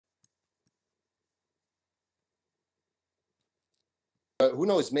who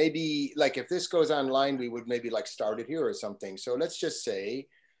knows, maybe like if this goes online, we would maybe like start it here or something. So let's just say,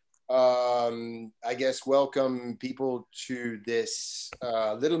 I guess, welcome people to this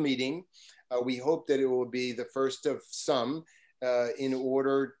little meeting. We hope that it will be the first of some in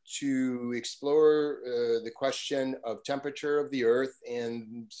order to explore the question of temperature of the Earth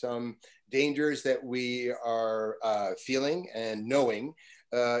and some dangers that we are feeling and knowing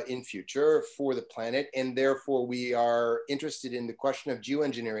in future for the planet. And therefore, we are interested in the question of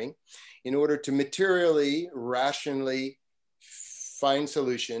geoengineering in order to materially, rationally find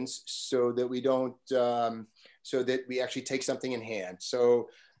solutions so that we don't, so that we actually take something in hand. So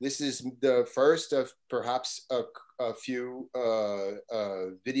this is the first of perhaps a few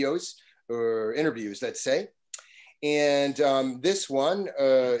videos or interviews, let's say. And this one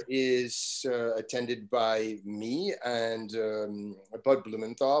is attended by me and Bud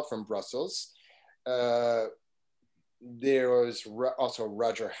Blumenthal from Brussels. There was also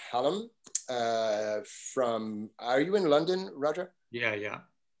Roger Hallam from, are you in London, Roger? Yeah.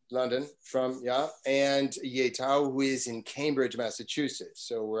 London from, yeah. And Ye Tao, who is in Cambridge, Massachusetts.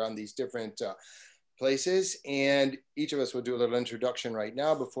 So we're on these different places. And each of us will do a little introduction right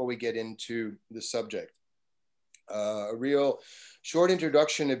now before we get into the subject. A real short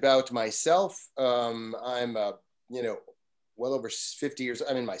introduction about myself. I'm, well over 50 years.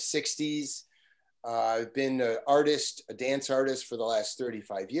 I'm in my 60s. I've been an artist, a dance artist for the last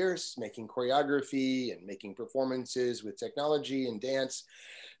 35 years, making choreography and making performances with technology and dance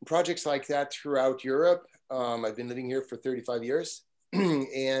and projects like that throughout Europe. I've been living here for 35 years.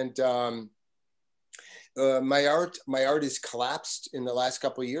 And my art has collapsed in the last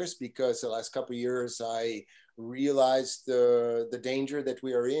couple of years because the last couple of years I realized the danger that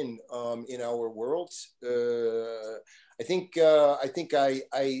we are in our world. I think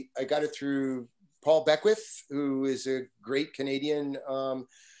I got it through Paul Beckwith, who is a great Canadian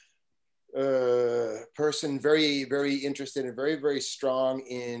person, very, very interested and very, very strong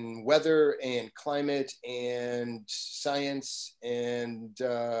in weather and climate and science. And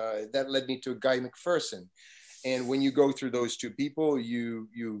that led me to Guy McPherson. And when you go through those two people, you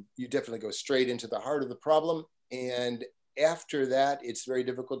definitely go straight into the heart of the problem. And after that, it's very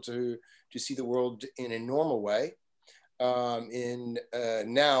difficult to see the world in a normal way. Now,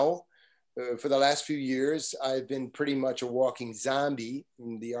 for the last few years, I've been pretty much a walking zombie.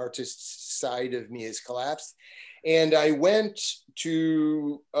 The artist's side of me has collapsed. And I went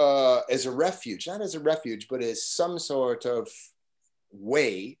to, as a refuge, not as a refuge, but as some sort of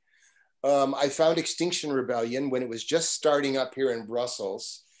way. I found Extinction Rebellion when it was just starting up here in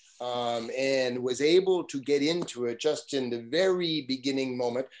Brussels, and was able to get into it just in the very beginning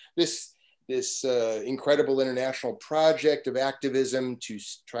moment. This incredible international project of activism to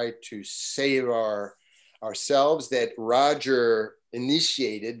try to save ourselves that Roger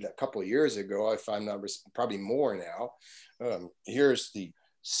initiated a couple of years ago, if I'm not, probably more now. Here's the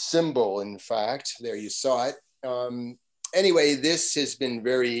symbol, in fact, there you saw it. Anyway, this has been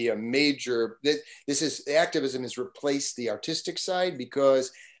very major. Activism has replaced the artistic side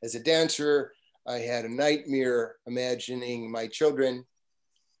because as a dancer, I had a nightmare imagining my children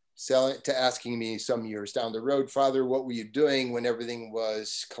asking me some years down the road, Father, what were you doing when everything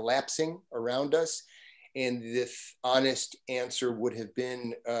was collapsing around us? And the honest answer would have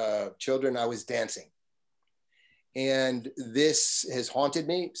been, children, I was dancing. And this has haunted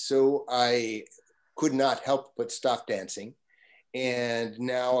me. So I could not help but stop dancing. And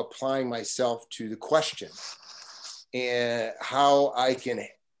now applying myself to the question and how I can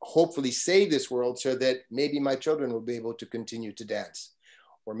hopefully save this world so that maybe my children will be able to continue to dance.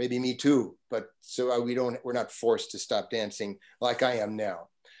 Or maybe me too, but so we're not forced to stop dancing like I am now.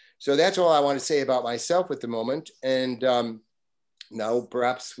 So that's all I want to say about myself at the moment. And now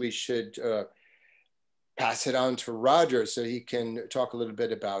perhaps we should pass it on to Roger so he can talk a little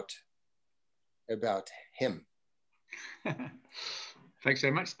bit about him. Thanks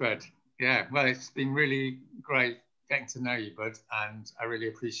so much, Bud. Yeah, well, it's been really great getting to know you, Bud, and I really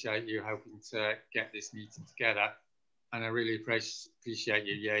appreciate you helping to get this meeting together. And I really appreciate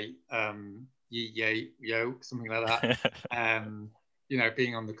you, Yo, something like that.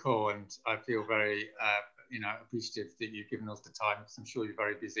 Being on the call, and I feel very, appreciative that you've given us the time, because I'm sure you're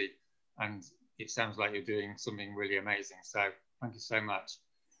very busy, and it sounds like you're doing something really amazing. So thank you so much.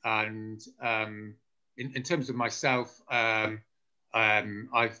 And in terms of myself, I've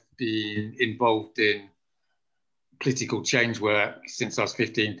been involved in political change work since I was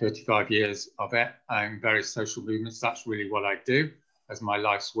 15, 35 years of it, and various social movements. That's really what I do as my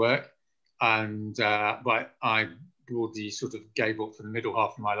life's work. And but I broadly sort of gave up for the middle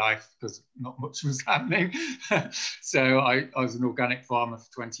half of my life because not much was happening. So I was an organic farmer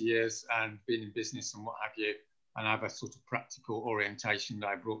for 20 years and been in business and what have you. And I have a sort of practical orientation that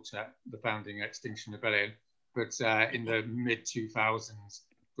I brought to the founding Extinction Rebellion. But in the mid-2000s,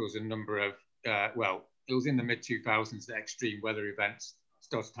 there was a number of, well, it was in the mid-2000s that extreme weather events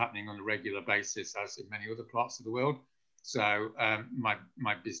started happening on a regular basis, as in many other parts of the world. So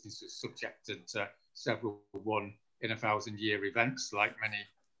my business was subjected to several 1 in a 1,000-year events, like many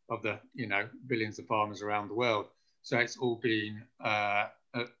of the billions of farmers around the world. So it's all been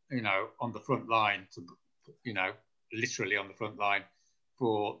on the front line, to literally on the front line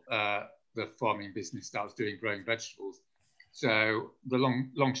for the farming business that I was doing, growing vegetables. So the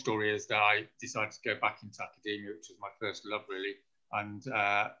long story is that I decided to go back into academia, which was my first love really, and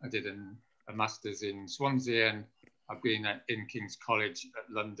I did a master's in Swansea, and I've been in King's College at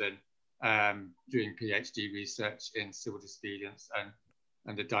London doing PhD research in civil disobedience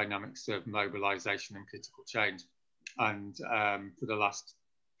and the dynamics of mobilisation and political change. And for the last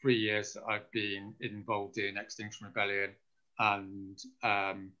 3 years, I've been involved in Extinction Rebellion and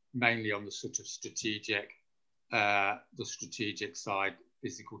mainly on the sort of strategic side,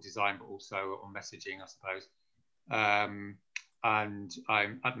 physical design, but also on messaging, I suppose. And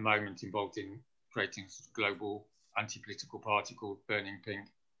I'm at the moment involved in creating a sort of global anti-political party called Burning Pink,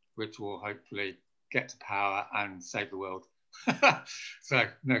 which will hopefully get to power and save the world. So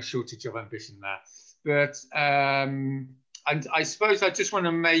no shortage of ambition there. But and I suppose I just want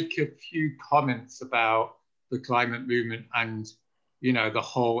to make a few comments about the climate movement and the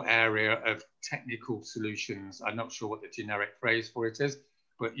whole area of technical solutions. I'm not sure what the generic phrase for it is,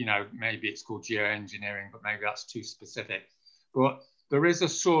 but maybe it's called geo-engineering, but maybe that's too specific. But there is a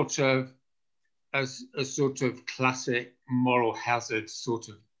sort of classic moral hazard sort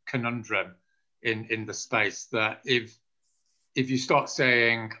of conundrum in the space, that if you start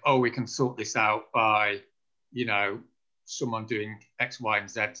saying, oh, we can sort this out by someone doing X, Y, and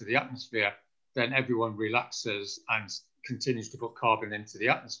Z to the atmosphere, then everyone relaxes and continues to put carbon into the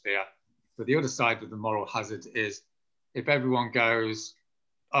atmosphere. But the other side of the moral hazard is if everyone goes,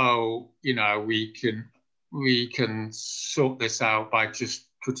 oh, we can sort this out by just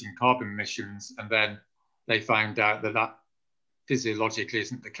cutting carbon emissions, and then they find out that physiologically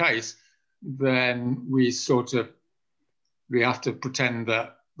isn't the case, then we have to pretend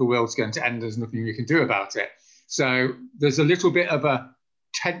that the world's going to end, there's nothing we can do about it. So there's a little bit of a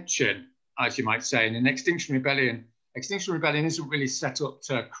tension, as you might say, and in Extinction Rebellion isn't really set up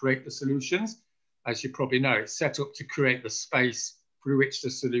to create the solutions. As you probably know, it's set up to create the space through which the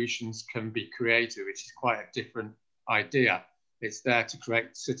solutions can be created, which is quite a different idea. It's there to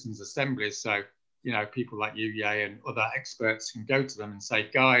create citizens' assemblies. So, people like you, Ye, and other experts can go to them and say,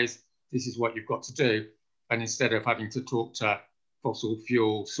 guys, this is what you've got to do. And instead of having to talk to fossil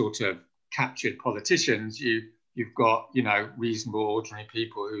fuel sort of captured politicians, you've got, reasonable, ordinary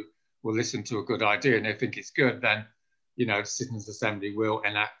people who will listen to a good idea, and they think it's good, then, Citizens' Assembly will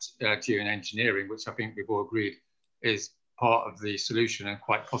enact geo-engineering, which I think we've all agreed is part of the solution and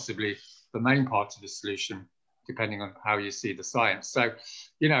quite possibly the main part of the solution, depending on how you see the science. So,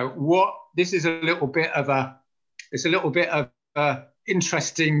 this is a little bit of a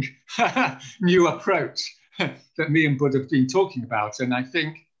interesting new approach that me and Bud have been talking about. And I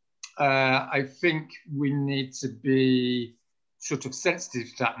think we need to be sort of sensitive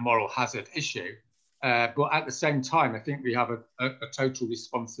to that moral hazard issue. But at the same time, I think we have a total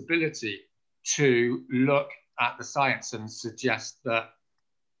responsibility to look at the science and suggest that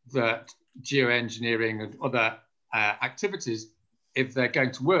geoengineering and other activities, if they're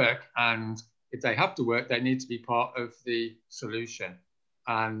going to work and if they have to work, they need to be part of the solution.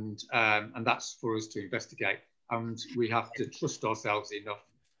 And that's for us to investigate. And we have to trust ourselves enough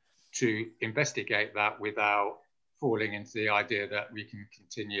to investigate that without falling into the idea that we can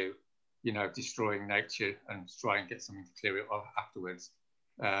continue, destroying nature and try and get something to clear it off afterwards.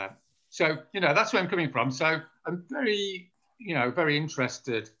 So, that's where I'm coming from. So I'm very, very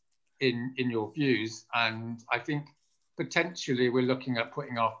interested in your views. And I think potentially we're looking at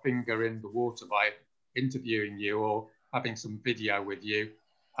putting our finger in the water by interviewing you or having some video with you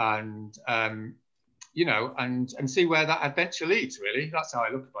and, and see where that adventure leads, really. That's how I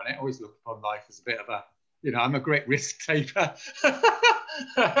look upon it. I always look upon life as a bit of a, I'm a great risk taker.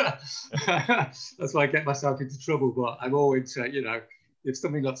 That's why I get myself into trouble. But I'm always, if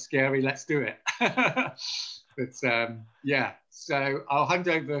something looks scary, let's do it. But yeah, so I'll hand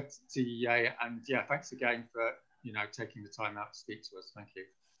over to Ye, and yeah, thanks again for taking the time out to speak to us. Thank you.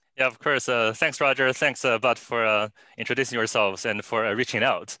 Yeah, of course. Thanks, Roger. Thanks, Bud, for introducing yourselves and for reaching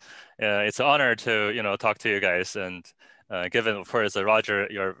out. It's an honor to talk to you guys. And given, of course, Roger,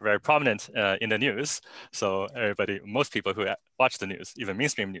 you're very prominent in the news, so most people who watch the news, even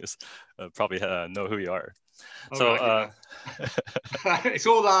mainstream news, probably know who you are. All So right, it's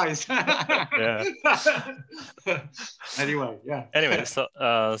all eyes. yeah. Anyway, yeah. Anyway, so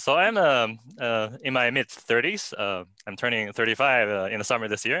I'm in my mid-30s. I'm turning 35 in the summer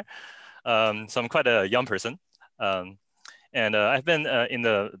this year. So I'm quite a young person. And I've been in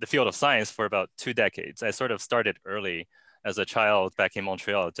the field of science for about 2 decades. I sort of started early as a child back in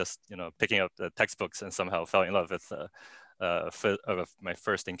Montreal, just picking up the textbooks, and somehow fell in love with my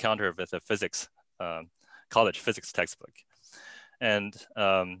first encounter with a physics college physics textbook. And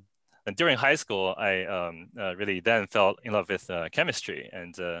during high school, I really then fell in love with chemistry,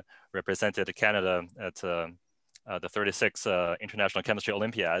 and represented Canada at the 36th International Chemistry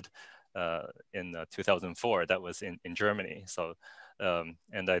Olympiad in 2004. That was in Germany. So,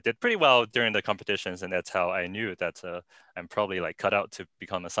 and I did pretty well during the competitions, and that's how I knew that I'm probably like cut out to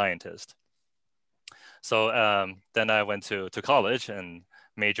become a scientist. So then I went to college and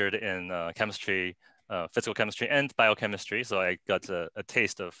majored in chemistry, physical chemistry and biochemistry. So I got a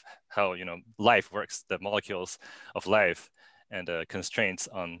taste of how life works, the molecules of life, and constraints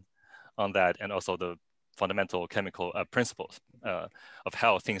on that, and also the fundamental chemical principles of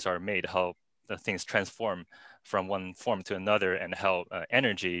how things are made, how things transform from one form to another, and how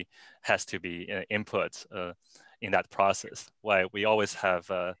energy has to be input in that process. Why we always have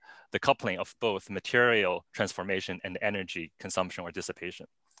the coupling of both material transformation and energy consumption or dissipation.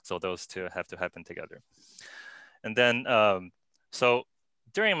 So those two have to happen together. And then, so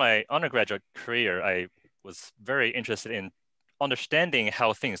during my undergraduate career, I was very interested in understanding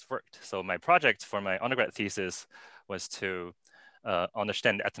how things worked. So my project for my undergrad thesis was to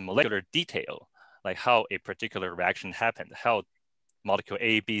understand at the molecular detail, like how a particular reaction happened, how molecule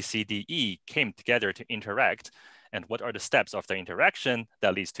A, B, C, D, E came together to interact, and what are the steps of the interaction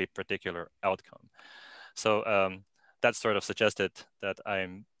that leads to a particular outcome. So that sort of suggested that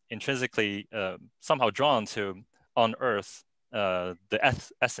I'm intrinsically somehow drawn to unearth the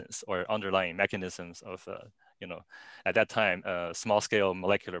essence or underlying mechanisms of, at that time, small-scale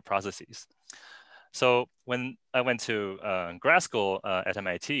molecular processes. So when I went to grad school at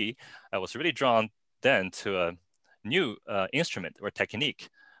MIT, I was really drawn then to a new instrument or technique,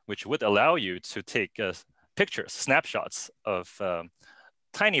 which would allow you to take pictures, snapshots of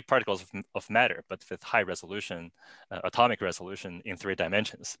tiny particles of matter, but with high resolution, atomic resolution in 3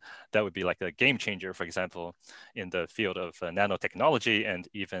 dimensions. That would be like a game changer, for example, in the field of nanotechnology, and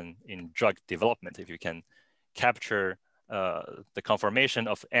even in drug development, if you can capture the conformation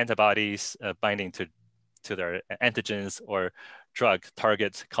of antibodies binding to their antigens or drug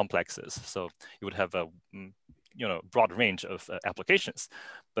target complexes. So you would have a broad range of applications.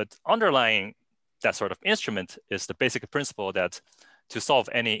 But underlying that sort of instrument is the basic principle that to solve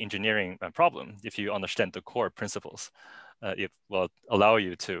any engineering problem, if you understand the core principles, it will allow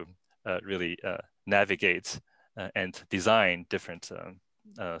you to really navigate and design different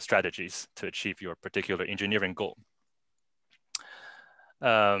strategies to achieve your particular engineering goal.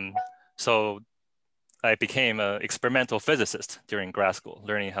 So I became an experimental physicist during grad school,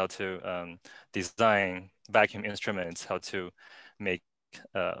 learning how to design vacuum instruments, how to make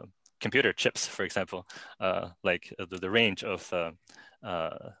computer chips, for example, like the range of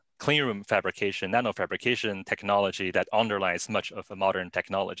clean room fabrication, nanofabrication technology that underlies much of a modern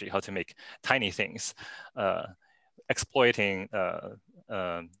technology, how to make tiny things, exploiting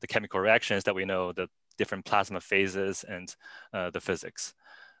the chemical reactions that we know, the different plasma phases, and the physics.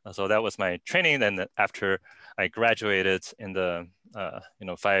 So that was my training. And after I graduated in the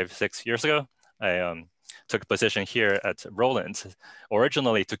 5-6 years ago, I took a position here at Roland,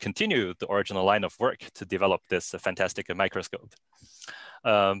 originally to continue the original line of work to develop this fantastic microscope.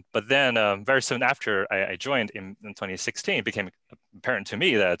 But then very soon after I joined in 2016, it became apparent to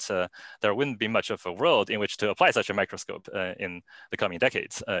me that there wouldn't be much of a world in which to apply such a microscope in the coming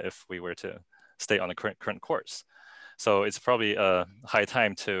decades if we were to stay on the current course. So it's probably a high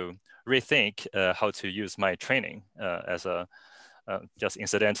time to rethink how to use my training as a just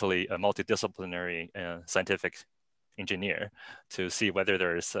incidentally a multidisciplinary scientific engineer to see whether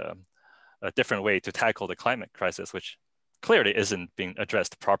there's a different way to tackle the climate crisis, which clearly isn't being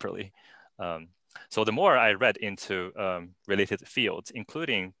addressed properly. So the more I read into related fields,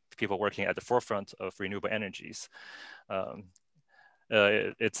 including people working at the forefront of renewable energies,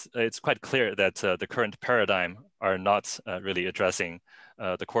 it's quite clear that the current paradigm are not really addressing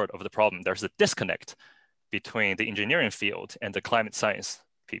the core of the problem. There's a disconnect between the engineering field and the climate science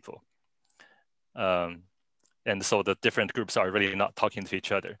people. And so the different groups are really not talking to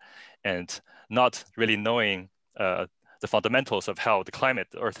each other and not really knowing the fundamentals of how the climate,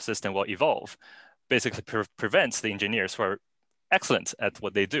 the Earth system will evolve, basically prevents the engineers who are excellent at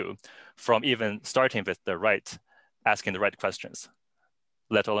what they do from even starting with asking the right questions,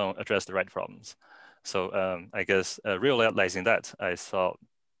 let alone address the right problems. So I guess realizing that, I saw,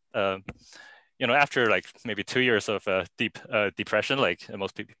 after like maybe 2 years of deep depression, like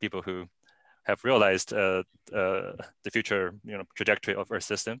most people who have realized the future trajectory of Earth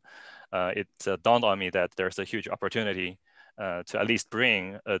system, it dawned on me that there's a huge opportunity to at least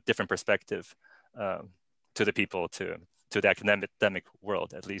bring a different perspective to the people, to the academic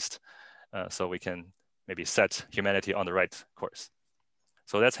world at least, so we can maybe set humanity on the right course.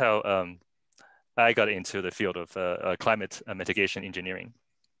 So that's how I got into the field of climate mitigation engineering.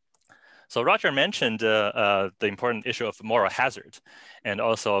 So Roger mentioned the important issue of moral hazard, and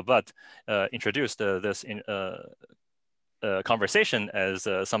also Bud introduced this conversation as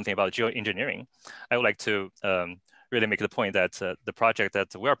something about geoengineering. I would like to really make the point that the project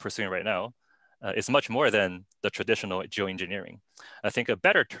that we are pursuing right now is much more than the traditional geoengineering. I think a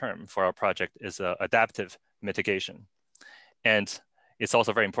better term for our project is adaptive mitigation. And it's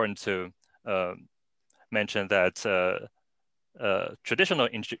also very important to mention that traditional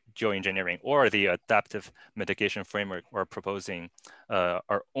geoengineering or the adaptive mitigation framework we're proposing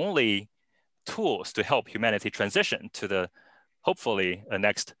are only tools to help humanity transition to the, hopefully, a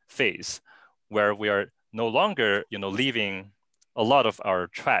next phase where we are no longer leaving a lot of our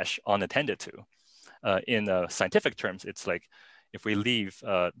trash unattended to. In scientific terms, it's like if we leave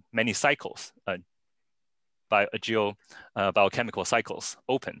many cycles, biochemical cycles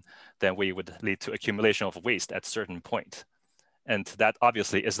open, then we would lead to accumulation of waste at a certain point. And that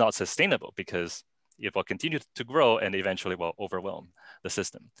obviously is not sustainable because it will continue to grow and eventually will overwhelm the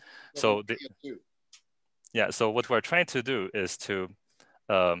system. So so what we're trying to do is to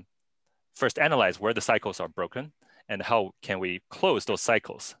first analyze where the cycles are broken and how can we close those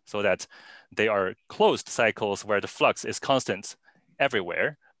cycles so that they are closed cycles where the flux is constant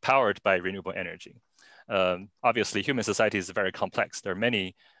everywhere, powered by renewable energy. Obviously, human society is very complex. There are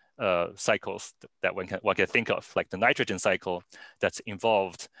many cycles that one can think of, like the nitrogen cycle that's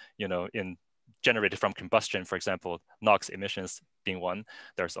involved, in generated from combustion, for example, NOx emissions being one.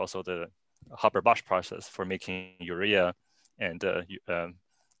 There's also the Haber-Bosch process for making urea and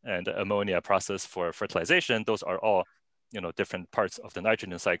ammonia process for fertilization. Those are all, different parts of the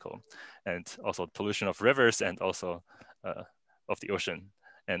nitrogen cycle, and also pollution of rivers and also of the ocean.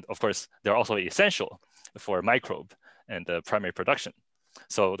 And of course, they're also essential for microbe and primary production.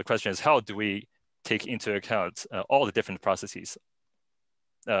 So the question is, how do we take into account all the different processes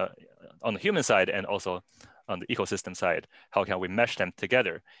on the human side and also on the ecosystem side? How can we mesh them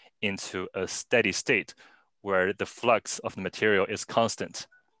together into a steady state where the flux of the material is constant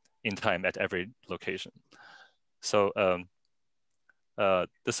in time at every location? So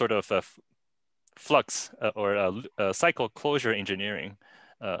this sort of flux or cycle closure engineering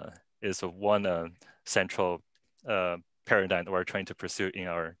is one central paradigm that we're trying to pursue in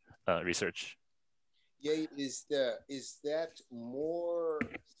our research. Ye, is that more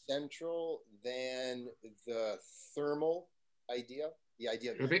central than the thermal idea? The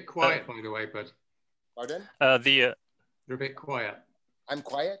idea of you're a bit quiet, by the way, Bud. Pardon? You're a bit quiet. I'm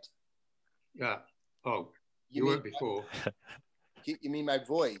quiet? Yeah. Oh, you weren't before. You mean my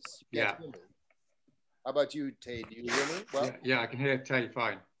voice? You can't hear me. How about you, Tay? Do you hear me? Well, yeah, I can hear Tay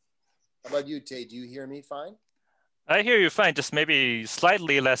fine. How about you, Tay? Do you hear me fine? I hear you fine, just maybe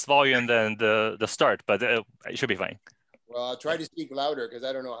slightly less volume than the start, but it should be fine. Well, I'll try to speak louder because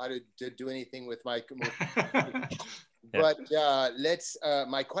I don't know how to do anything with my. But let's.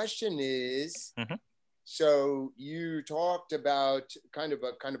 My question is. So you talked about kind of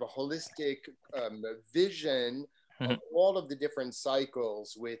a holistic vision of all of the different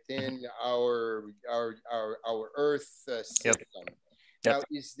cycles within our Earth system. Now,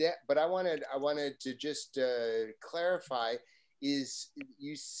 is that? But I wanted to just clarify. Is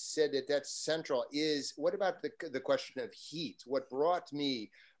you said that that's central? Is what about the question of heat? What brought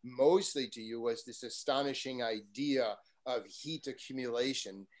me mostly to you was this astonishing idea of heat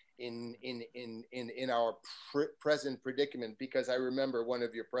accumulation in our present predicament, because I remember one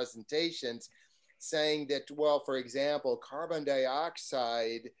of your presentations saying that, well, for example, carbon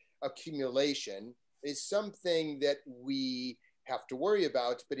dioxide accumulation is something that we have to worry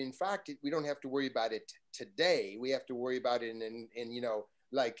about, but in fact, we don't have to worry about it today. We have to worry about it in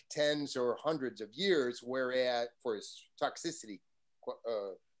like tens or hundreds of years, whereas for toxicity,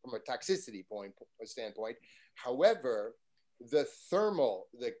 from a toxicity standpoint. However, the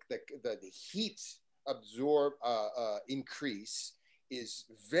heat increase is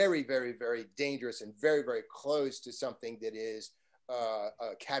very, very, very dangerous and very, very close to something that is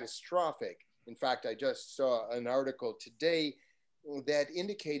catastrophic. In fact, I just saw an article today that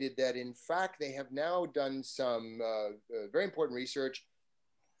indicated that, in fact, they have now done some very important research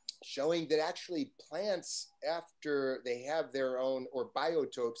showing that actually plants, after they have their own, or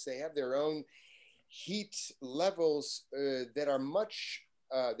biotopes, they have their own heat levels that are much,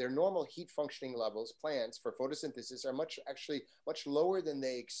 their normal heat functioning levels, plants for photosynthesis, are much lower than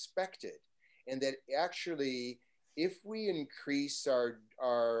they expected. And that actually, if we increase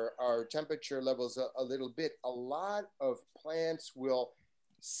our temperature levels a little bit, a lot of plants will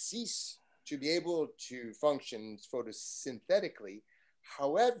cease to be able to function photosynthetically.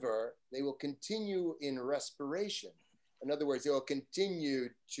 However, they will continue in respiration. In other words, they will continue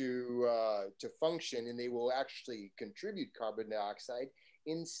to function, and they will actually contribute carbon dioxide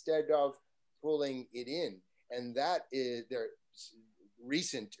instead of pulling it in. And that is, their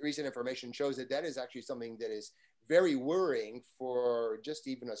recent information shows that that is actually something that is very worrying for just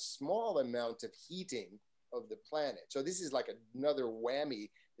even a small amount of heating of the planet. So this is like another whammy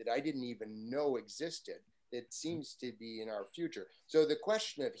that I didn't even know existed. It seems to be in our future. So the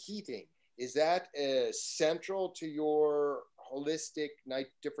question of heating, is that central to your holistic night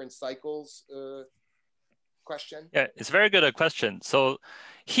different cycles question? Yeah, it's a very good question. So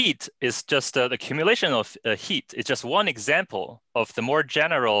heat is just the accumulation of heat. It's just one example of the more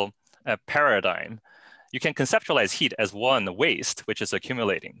general paradigm. You can conceptualize heat as one waste, which is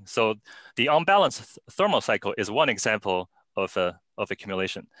accumulating. So the unbalanced thermal cycle is one example of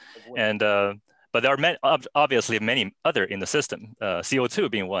accumulation. And but there are obviously many other in the system, CO2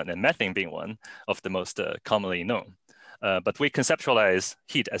 being one and methane being one of the most commonly known. But we conceptualize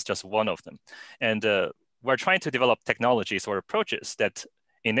heat as just one of them. And we're trying to develop technologies or approaches that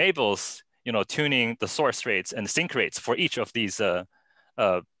enables, tuning the source rates and sink rates for each of these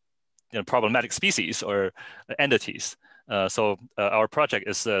problematic species or entities. So our project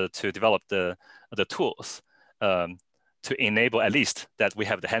is to develop the tools to enable at least that we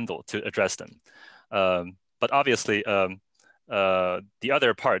have the handle to address them. But obviously, the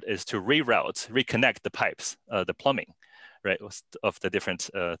other part is to reconnect the pipes, the plumbing, right, of the different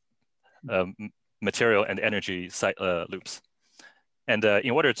material and energy loops. And in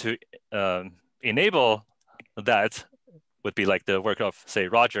order to enable that would be like the work of, say,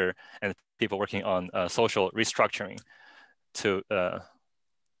 Roger and people working on social restructuring to,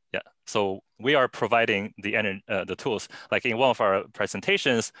 so we are providing the tools. Like in one of our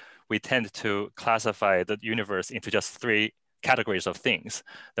presentations, we tend to classify the universe into just 3 categories of things.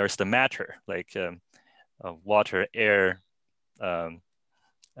 There's the matter, like water, air,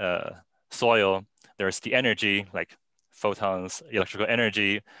 soil. There's the energy, like photons, electrical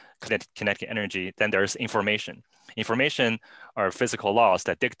energy, kinetic energy. Then there's information. Information are physical laws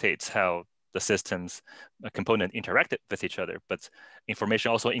that dictates how the system's component interacted with each other. But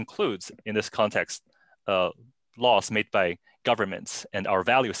information also includes, in this context, laws made by governments and our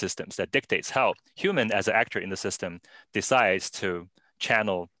value systems that dictates how human as an actor in the system decides to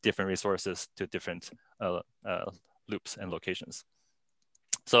channel different resources to different loops and locations.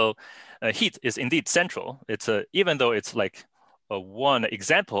 So heat is indeed central. It's even though it's like one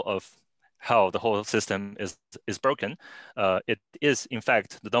example of how the whole system is broken, it is in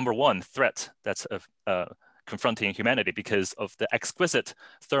fact the #1 threat that's confronting humanity because of the exquisite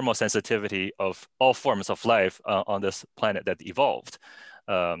thermal sensitivity of all forms of life on this planet that evolved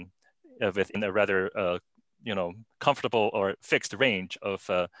within a rather comfortable or fixed range of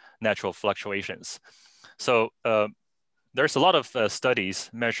natural fluctuations. So there's a lot of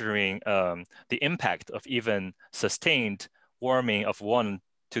studies measuring the impact of even sustained warming of 1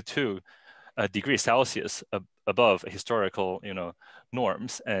 to 2 degrees Celsius above historical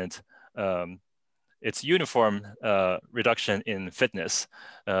norms, and its uniform reduction in fitness,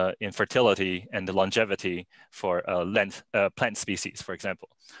 in fertility and the longevity for plant species, for example.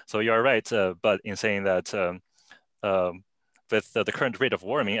 So you're right, but in saying that with the current rate of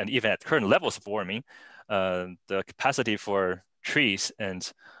warming and even at current levels of warming, the capacity for trees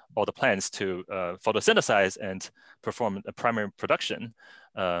and all the plants to photosynthesize and perform a primary production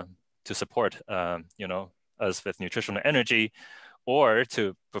to support us with nutritional energy, or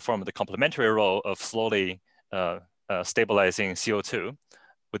to perform the complementary role of slowly stabilizing CO2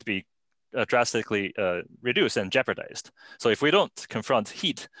 would be drastically reduced and jeopardized. So if we don't confront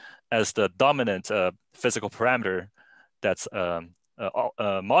heat as the dominant physical parameter that's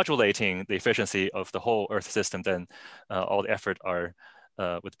modulating the efficiency of the whole Earth system, then all the effort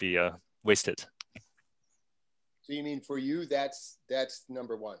would be wasted. So you mean for you, that's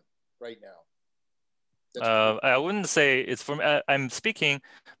number one right now? I wouldn't say it's from, I'm speaking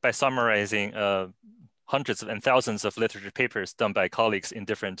by summarizing hundreds and thousands of literature papers done by colleagues in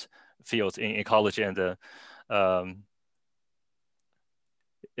different fields in ecology, and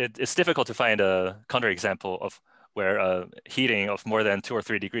it's difficult to find a counterexample of where heating of more than 2 or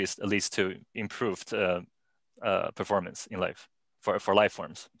 3 degrees leads to improved performance in life for life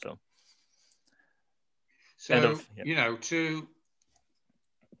forms. So you know,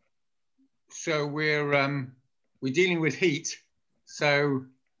 so we're dealing with heat. So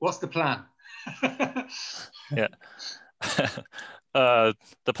what's the plan? Yeah.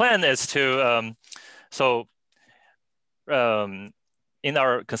 The plan is to in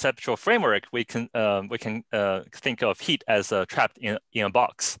our conceptual framework, we can think of heat as trapped in a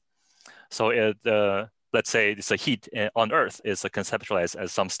box. So let's say it's a heat on Earth is conceptualized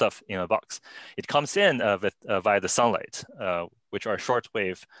as some stuff in a box. It comes in via the sunlight, which are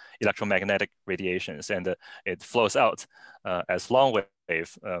shortwave electromagnetic radiations, and it flows out as long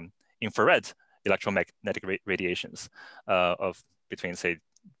wave infrared electromagnetic radiations of between, say,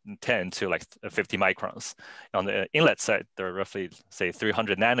 10 to like 50 microns. On the inlet side, they're roughly, say,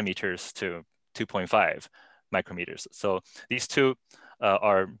 300 nanometers to 2.5 micrometers. So these two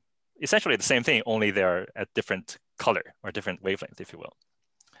are essentially the same thing, only they're at different color or different wavelength, if you will.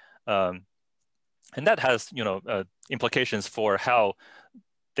 And that has, implications for how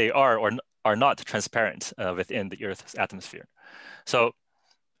they are or are not transparent within the Earth's atmosphere. So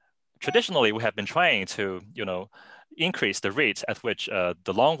traditionally, we have been trying to, increase the rate at which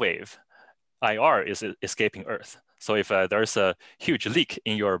the long wave IR is escaping Earth. So if there's a huge leak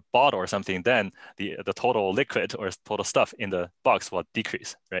in your bottle or something, then the total liquid or total stuff in the box will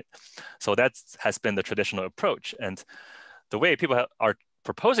decrease, right? So that has been the traditional approach. And the way people are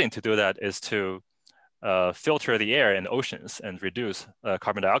proposing to do that is to filter the air in oceans and reduce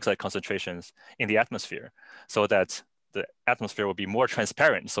carbon dioxide concentrations in the atmosphere so that the atmosphere will be more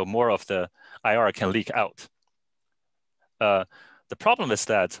transparent, so more of the IR can leak out. The problem is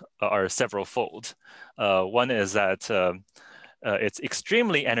that are several-fold. One is that it's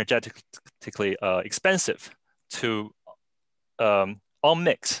extremely energetically expensive to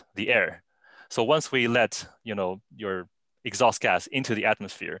unmix the air. So once we let your exhaust gas into the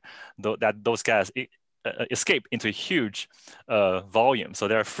atmosphere, those gas escape into huge volume. So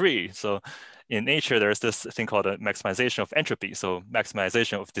they're free. So in nature, there's this thing called a maximization of entropy, so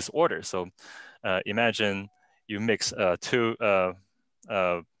maximization of disorder. So imagine you mix two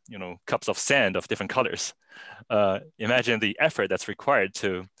cups of sand of different colors. Imagine the effort that's required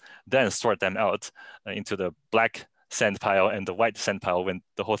to then sort them out into the black sand pile and the white sand pile when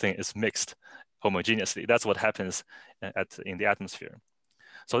the whole thing is mixed homogeneously. That's what happens in the atmosphere.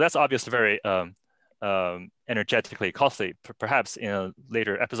 So that's obviously very energetically costly. Perhaps in a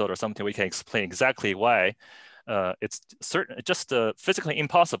later episode or something, we can explain exactly why it's just physically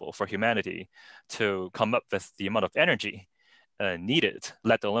impossible for humanity to come up with the amount of energy needed,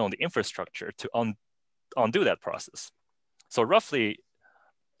 let alone the infrastructure to undo that process. So roughly,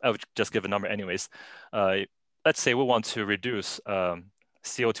 I would just give a number anyways. Let's say we want to reduce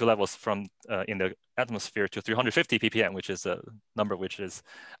CO2 levels from in the atmosphere to 350 ppm, which is a number which is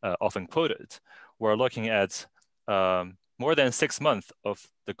often quoted. We're looking at more than 6 months of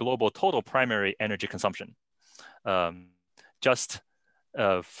the global total primary energy consumption, just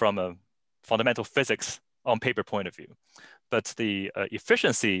from a fundamental physics on paper point of view. But the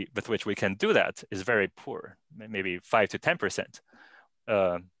efficiency with which we can do that is very poor, maybe 5 to 10%.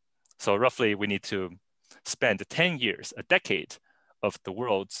 So roughly we need to spend 10 years, a decade of the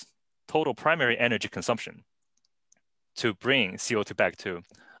world's total primary energy consumption to bring CO2 back to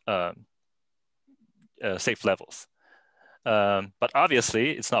safe levels. But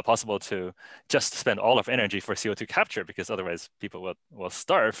obviously, it's not possible to just spend all of energy for CO2 capture because otherwise people will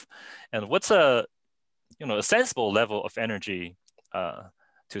starve. And what's a sensible level of energy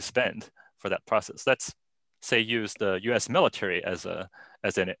to spend for that process? Let's say use the U.S. military as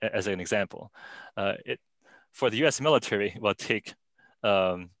an example. For the U.S. military, it will take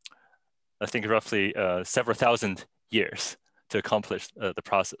I think roughly several thousand years to accomplish the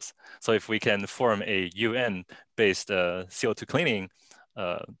process. So if we can form a UN-based CO2 cleaning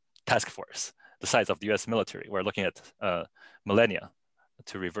task force, the size of the US military, we're looking at millennia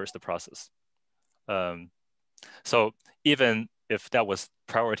to reverse the process. So even if that was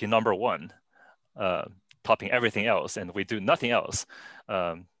priority number one, topping everything else, and we do nothing else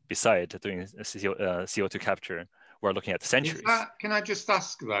beside doing CO2 capture, we're looking at centuries. Can I just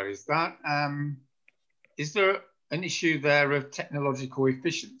ask though, is there an issue there of technological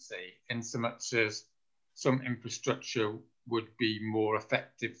efficiency in so much as some infrastructure would be more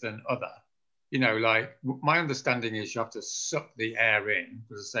effective than other. You know, like my understanding is you have to suck the air in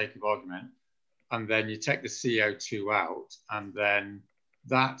for the sake of argument, and then you take the CO2 out, and then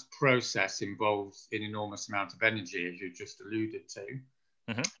that process involves an enormous amount of energy, as you just alluded to.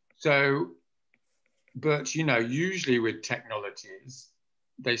 Mm-hmm. So, but, you know, usually with technologies,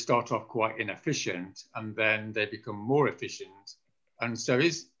 they start off quite inefficient and then they become more efficient. And so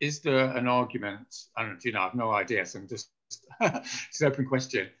is there an argument, and, you know, I have no idea, so I'm just, it's an open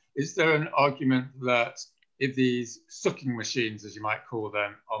question. Is there an argument that if these sucking machines, as you might call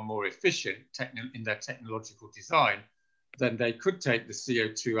them, are more efficient in their technological design, then they could take the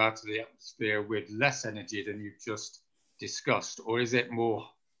CO2 out of the atmosphere with less energy than you've just discussed? Or is it more,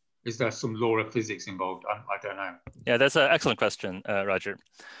 is there some law of physics involved? I don't know. Yeah, that's an excellent question, Roger.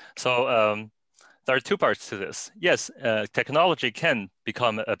 So there are two parts to this. Yes, technology can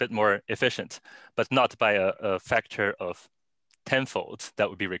become a bit more efficient, but not by a factor of tenfold that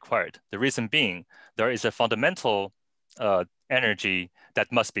would be required. The reason being, there is a fundamental energy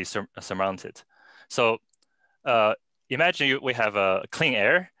that must be surmounted. So imagine we have a clean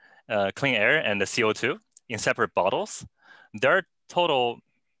air and the CO2 in separate bottles. Their total,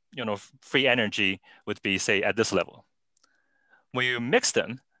 you know, free energy would be, say, at this level. When you mix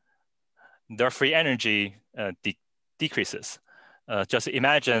them, their free energy decreases. Just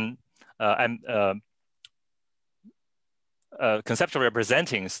imagine I'm conceptually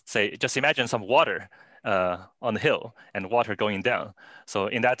representing, say, just imagine some water on the hill and water going down. So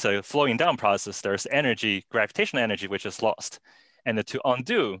in that flowing down process, there's energy, gravitational energy, which is lost. And to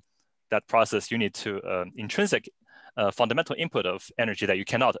undo that process, you need to intrinsic fundamental input of energy that you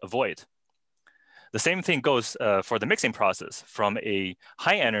cannot avoid. The same thing goes for the mixing process, from a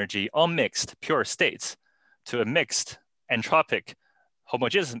high energy, unmixed, pure state to a mixed, entropic,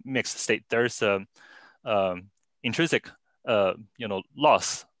 homogeneous mixed state. There's a intrinsic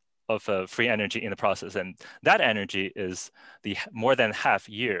loss of free energy in the process. And that energy is the more than half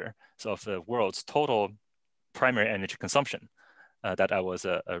year of the world's total primary energy consumption that I was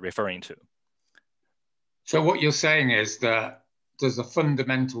referring to. So what you're saying is that there's a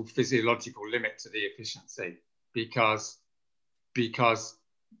fundamental physiological limit to the efficiency because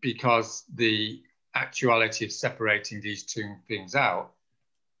the actuality of separating these two things out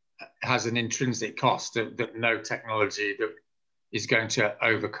has an intrinsic cost that no technology that is going to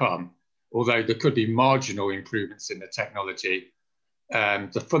overcome. Although there could be marginal improvements in the technology,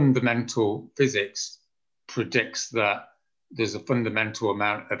 the fundamental physics predicts that there's a fundamental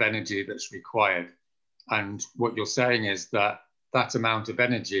amount of energy that's required. And what you're saying is that that amount of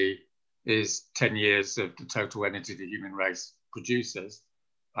energy is 10 years of the total energy the human race produces.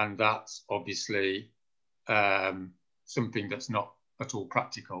 And that's obviously something that's not at all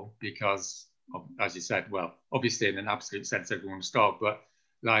practical because, as you said, well, obviously in an absolute sense, everyone will starve, but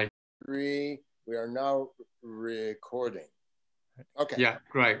like... We are now recording. Okay. Yeah,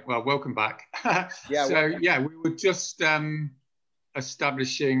 great. Well, welcome back. Yeah. So, yeah, we were just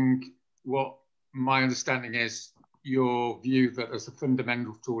establishing what my understanding is your view that there's a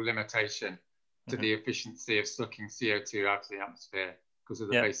fundamental limitation to the efficiency of sucking CO2 out of the atmosphere because of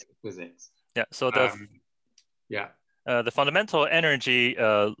the basic physics. Yeah, so the fundamental energy,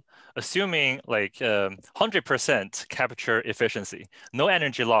 assuming like 100% capture efficiency, no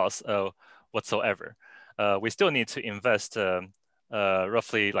energy loss whatsoever, we still need to invest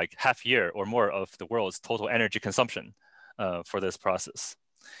roughly like half year or more of the world's total energy consumption for this process.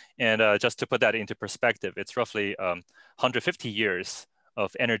 And just to put that into perspective, it's roughly 150 years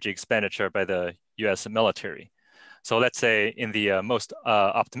of energy expenditure by the US military. So let's say in the most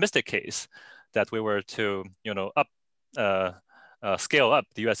optimistic case that we were to, scale up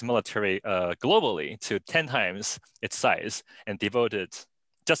the US military globally to 10 times its size and devote it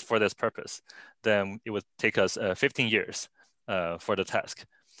just for this purpose, then it would take us 15 years for the task.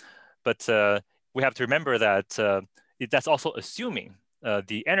 But we have to remember that that's also assuming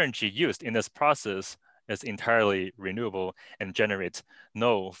the energy used in this process is entirely renewable and generates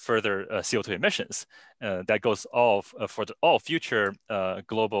no further CO2 emissions. That goes all for all future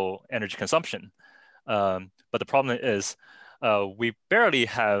global energy consumption. But the problem is we barely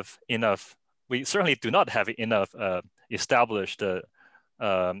have enough, we certainly do not have enough established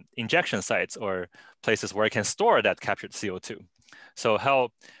injection sites or places where it can store that captured CO2. So how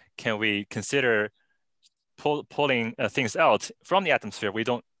can we consider pulling things out from the atmosphere? We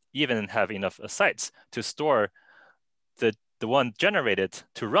don't even have enough sites to store the one generated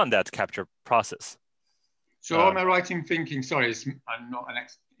to run that capture process. So am I right in thinking, sorry, I'm not an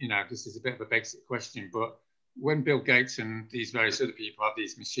this is a bit of a basic question, but when Bill Gates and these various other people have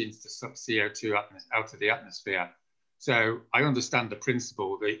these machines to suck CO2 out of the atmosphere, so I understand the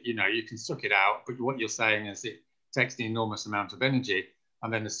principle that, you know, you can suck it out, but what you're saying is it takes an enormous amount of energy.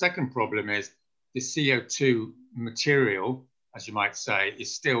 And then the second problem is the CO2 material, as you might say,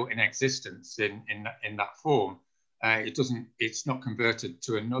 is still in existence in that form. It's not converted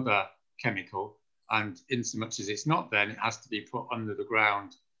to another chemical. And in so much as it's not, then it has to be put under the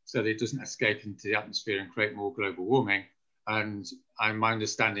ground so that it doesn't escape into the atmosphere and create more global warming. And my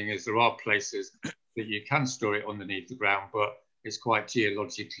understanding is there are places that you can store it underneath the ground, but it's quite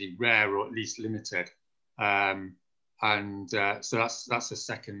geologically rare, or at least limited. So that's a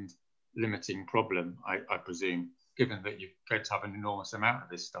second limiting problem, I presume, given that you're going to have an enormous amount of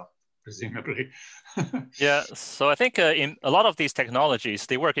this stuff, presumably. Yeah, so I think in a lot of these technologies,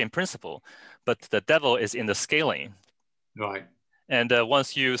 they work in principle, but the devil is in the scaling. Right. And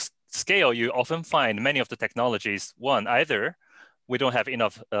once you scale, you often find many of the technologies, one, either we don't have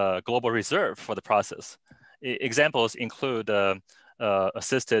enough global reserve for the process. Examples include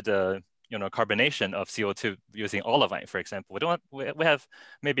assisted carbonation of CO2 using olivine, for example. We have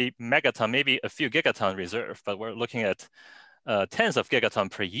maybe megaton, maybe a few gigaton reserve, but we're looking at tens of gigaton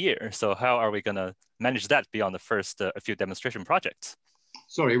per year. So how are we going to manage that beyond the first a few demonstration projects?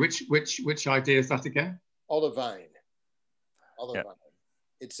 Sorry, which idea is that again? Olivine. Yeah.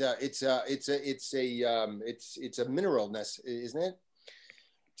 It's a mineral, isn't it?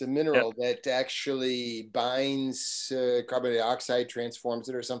 It's a mineral that actually binds carbon dioxide, transforms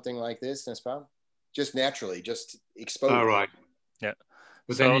it, or something like this, n'est-ce pas? Just naturally, just exposed. Oh, right. Yeah.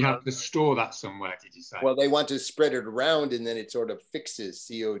 But then you have to store that somewhere, did you say? Well, they want to spread it around, and then it sort of fixes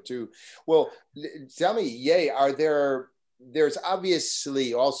CO2. Well, tell me, Ye, there's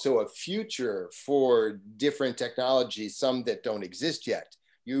obviously also a future for different technologies, some that don't exist yet.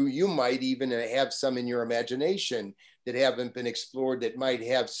 You might even have some in your imagination that haven't been explored, that might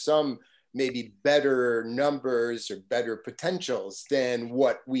have some maybe better numbers or better potentials than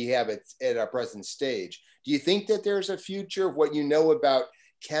what we have at our present stage. Do you think that there's a future of what you know about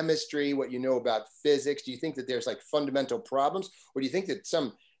chemistry, what you know about physics? Do you think that there's like fundamental problems, or do you think that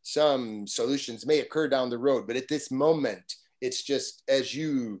some solutions may occur down the road, but at this moment, it's just, as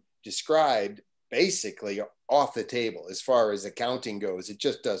you described, basically off the table as far as accounting goes? It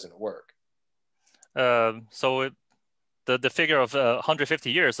just doesn't work. So the figure of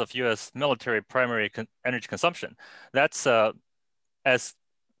 150 years of U.S. military primary energy consumption, that's as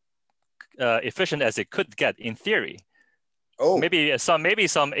efficient as it could get in theory. Oh, maybe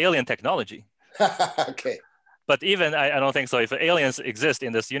some alien technology. Okay. But even I don't think so. If aliens exist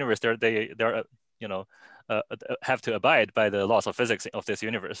in this universe, they're have to abide by the laws of physics of this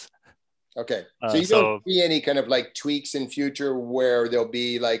universe. Okay, so you don't see any kind of like tweaks in future where there'll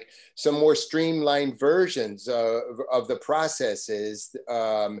be like some more streamlined versions of the processes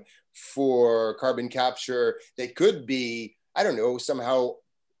for carbon capture that could be, I don't know, somehow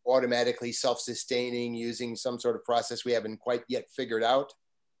automatically self-sustaining using some sort of process we haven't quite yet figured out?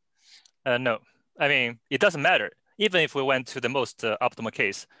 No, I mean, it doesn't matter. Even if we went to the most optimal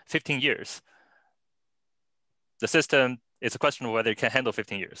case, 15 years, the system, it's a question of whether it can handle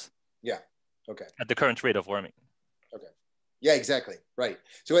 15 years. Yeah. Okay. At the current rate of warming. Okay. Yeah, exactly. Right.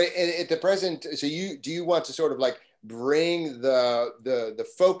 So at the present, so do you want to sort of like bring the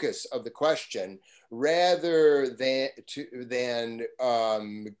focus of the question rather than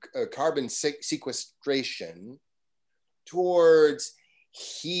carbon sequestration towards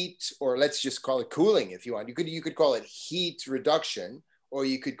heat, or let's just call it cooling if you want. You could call it heat reduction, or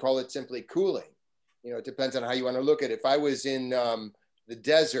you could call it simply cooling. You know, it depends on how you want to look at it. If I was in the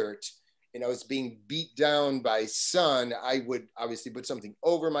desert and I was being beat down by sun, I would obviously put something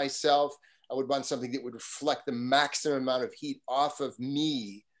over myself. I would want something that would reflect the maximum amount of heat off of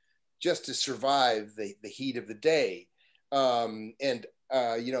me just to survive the heat of the day.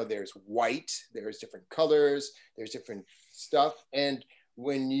 You know, there's white, there's different colors, there's different stuff. And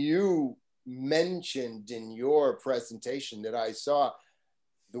when you mentioned in your presentation that I saw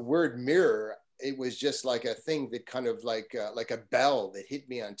the word mirror, it was just like a thing that kind of like a bell that hit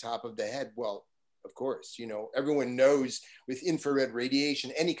me on top of the head. Well, of course, you know, everyone knows with infrared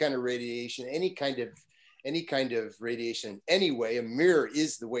radiation, any kind of radiation, any kind of radiation anyway, a mirror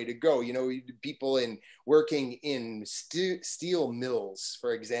is the way to go. You know, people working in steel mills,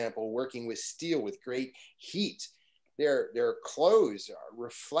 for example, working with steel with great heat, their clothes are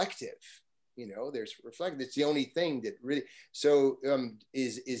reflective. You know, there's reflective. It's the only thing that really. So,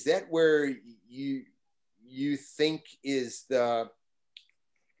 is that where you think is the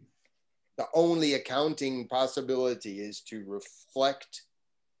only accounting possibility, is to reflect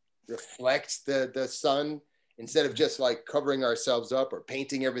the sun instead of just like covering ourselves up or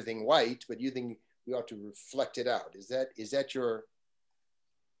painting everything white, but you think we ought to reflect it out. Is that your?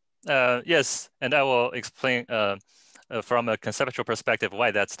 Yes, and I will explain from a conceptual perspective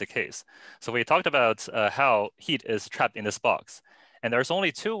why that's the case. So we talked about how heat is trapped in this box, and there's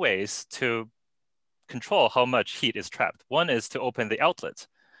only two ways to control how much heat is trapped. One is to open the outlet,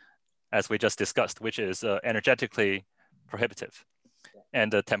 as we just discussed, which is energetically prohibitive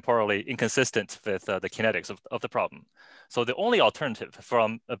and temporally inconsistent with the kinetics of the problem. So the only alternative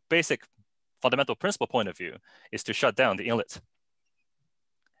from a basic fundamental principle point of view is to shut down the inlet.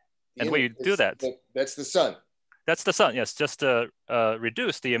 And the way you do that, that's the sun. That's the sun, yes, just to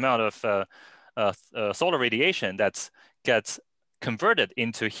reduce the amount of solar radiation that gets converted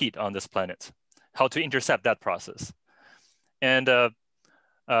into heat on this planet, how to intercept that process. And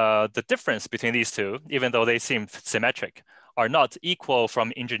the difference between these two, even though they seem symmetric, are not equal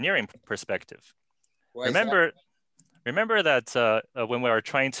from engineering perspective. Remember that when we are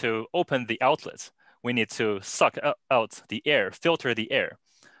trying to open the outlet, we need to suck out the air, filter the air.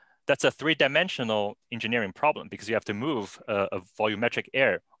 That's a three-dimensional engineering problem because you have to move a volumetric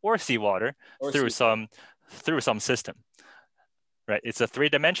air or seawater through some system, right? It's a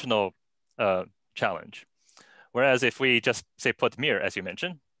three-dimensional challenge. Whereas if we just say put MEER, as you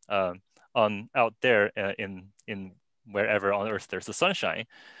mentioned, out there in wherever on Earth there's the sunshine,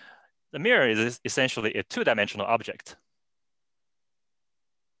 the MEER is essentially a two-dimensional object.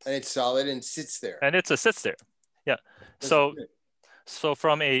 And it's solid and sits there. And it sits there, yeah. So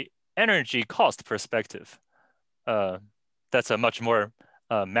from a energy cost perspective, that's a much more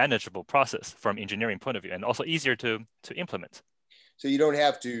manageable process from engineering point of view, and also easier to implement. So you don't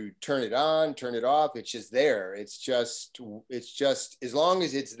have to turn it on, turn it off. It's just there. It's just as long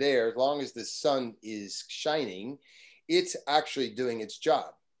as it's there, as long as the sun is shining, it's actually doing its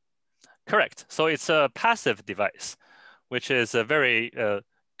job. Correct. So it's a passive device, which is a very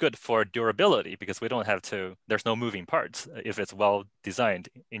good for durability because we don't have to, there's no moving parts if it's well designed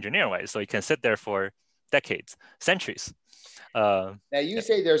engineering-wise. So it can sit there for decades, centuries. Now you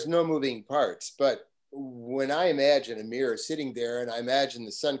say there's no moving parts, but when I imagine a mirror sitting there and I imagine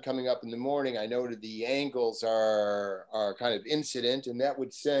the sun coming up in the morning, I know that the angles are kind of incident, and that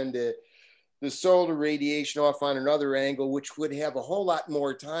would send the solar radiation off on another angle, which would have a whole lot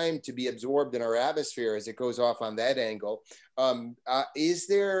more time to be absorbed in our atmosphere as it goes off on that angle. Is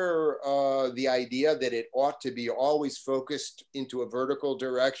there the idea that it ought to be always focused into a vertical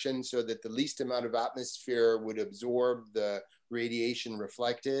direction so that the least amount of atmosphere would absorb the radiation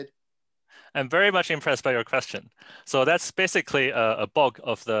reflected? I'm very much impressed by your question. So that's basically a bulk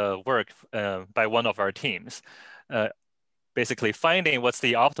of the work by one of our teams. Basically finding what's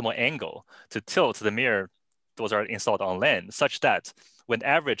the optimal angle to tilt the mirror, those are installed on land, such that when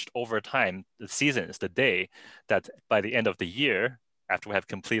averaged over time, the seasons, the day, that by the end of the year, after we have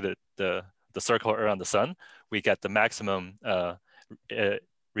completed the circle around the sun, we get the maximum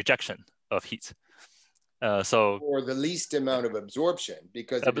rejection of heat. So or the least amount of absorption,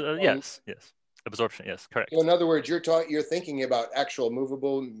 because yes, absorption, yes, correct. So in other words, you're thinking about actual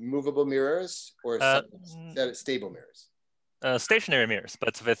movable mirrors or stable mirrors. Stationary mirrors,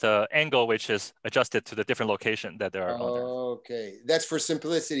 but with an angle which is adjusted to the different location that there are on there. Okay, that's for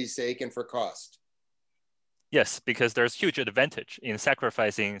simplicity's sake and for cost. Yes, because there's huge advantage in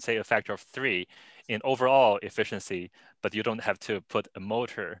sacrificing, say, a factor of 3 in overall efficiency, but you don't have to put a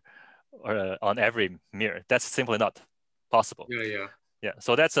motor on every mirror. That's simply not possible. Yeah.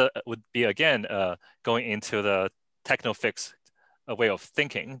 So that's would be again going into the techno-fix way of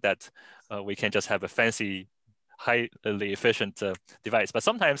thinking that we can just have a fancy, highly efficient device. But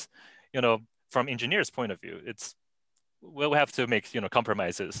sometimes, from engineers' point of view, we'll have to make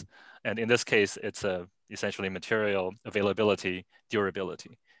compromises, and in this case, it's essentially material availability,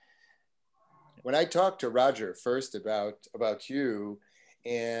 durability. When I talked to Roger first about you,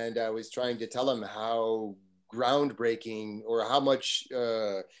 and I was trying to tell him how groundbreaking or how much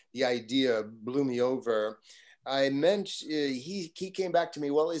the idea blew me over, I meant he came back to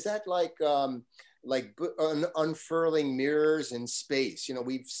me. Well, is that like unfurling mirrors in space?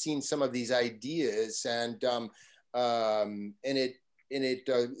 We've seen some of these ideas, and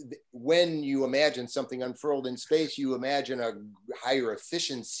when you imagine something unfurled in space, you imagine a higher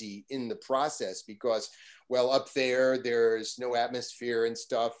efficiency in the process because, well, up there's no atmosphere and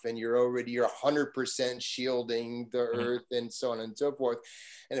stuff, and you're 100% shielding the Earth and so on and so forth.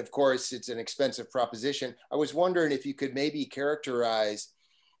 And of course, it's an expensive proposition. I was wondering if you could maybe characterize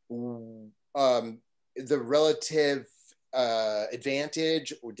the relative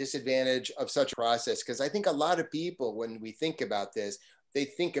advantage or disadvantage of such a process, because I think a lot of people, when we think about this, they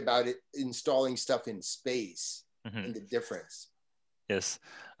think about it installing stuff in space and the difference? Yes,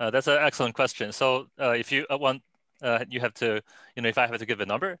 that's an excellent question. So if you want, you have to, if I have to give a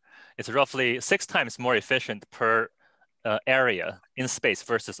number, it's roughly 6 times more efficient per area in space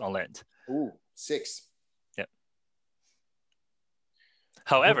versus on land. Ooh, 6. Yeah.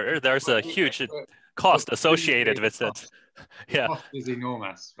 However, there's a huge cost associated with it. The cost is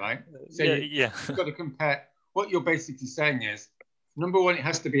enormous, right? So yeah, you've got to compare. What you're basically saying is, number one, it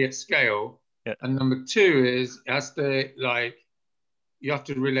has to be at scale, and number two is it has to you have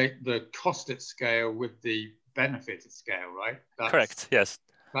to relate the cost at scale with the benefit at scale, right? Correct. Yes.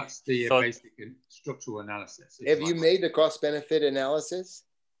 That's the basic structural analysis. Have you made the cost-benefit analysis?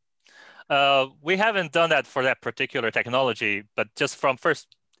 We haven't done that for that particular technology, but just from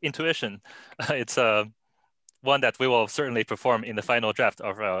first intuition, it's one that we will certainly perform in the final draft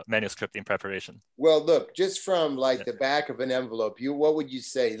of our manuscript in preparation. Well, look, just from the back of an envelope, what would you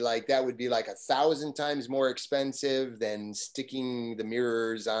say? Like that would be like 1,000 times more expensive than sticking the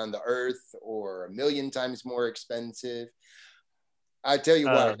mirrors on the Earth, or 1,000,000 times more expensive? I tell you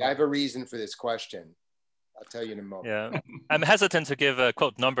what, I have a reason for this question. I'll tell you in a moment. Yeah, I'm hesitant to give a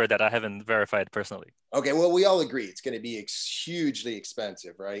quote number that I haven't verified personally. Okay, well, we all agree it's going to be hugely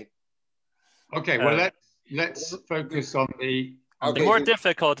expensive, right? Okay, well, let's focus on the more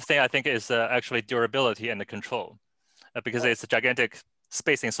difficult thing, I think, is actually durability and the control, because it's a gigantic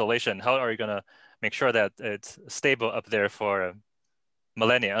space installation. How are you going to make sure that it's stable up there for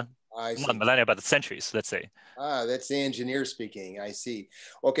millennia? Not millennia, but centuries, let's say. That's the engineer speaking. I see.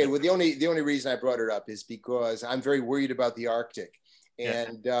 Okay, well, the only reason I brought it up is because I'm very worried about the Arctic.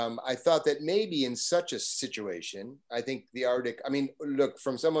 And I thought that maybe in such a situation, I think the Arctic, I mean, look,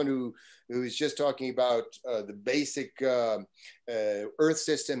 from someone who is just talking about the basic Earth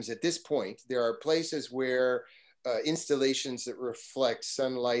systems at this point, there are places where installations that reflect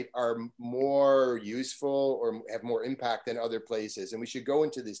sunlight are more useful or have more impact than other places. And we should go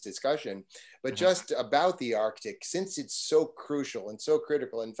into this discussion, but just about the Arctic, since it's so crucial and so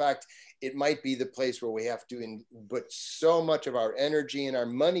critical, in fact, it might be the place where we have to put so much of our energy and our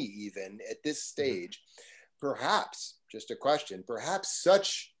money even at this stage. Perhaps, just a question, perhaps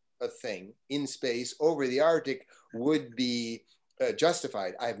such a thing in space over the Arctic would be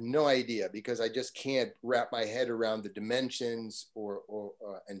justified. I have no idea, because I just can't wrap my head around the dimensions or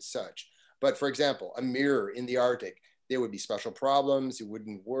and such. But for example, a mirror in the Arctic, there would be special problems. It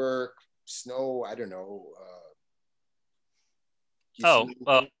wouldn't work. Snow, I don't know.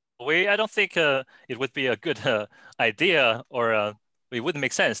 I don't think it would be a good idea, or it wouldn't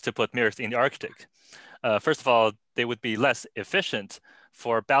make sense to put mirrors in the Arctic. First of all, they would be less efficient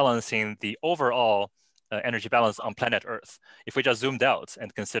for balancing the overall energy balance on planet Earth. If we just zoomed out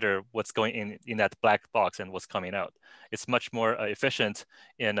and consider what's going in that black box and what's coming out, it's much more efficient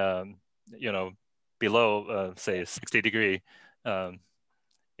in below say 60 degree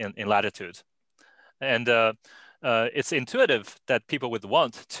in latitude. And it's intuitive that people would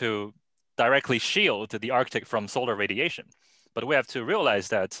want to directly shield the Arctic from solar radiation, but we have to realize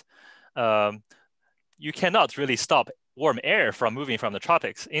that you cannot really stop warm air from moving from the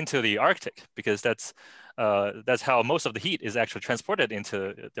tropics into the Arctic, because that's how most of the heat is actually transported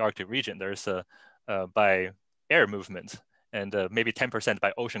into the Arctic region. There's by air movement, and maybe 10%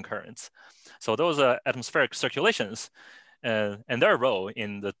 by ocean currents. So those atmospheric circulations and their role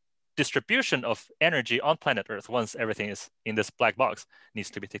in the distribution of energy on planet Earth, once everything is in this black box, needs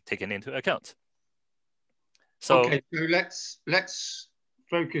to be taken into account. So, okay, so let's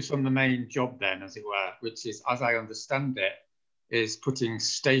focus on the main job then, as it were, which is, as I understand it, is putting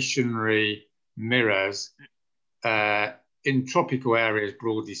stationary mirrors in tropical areas,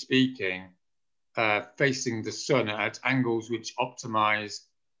 broadly speaking, facing the sun at angles which optimize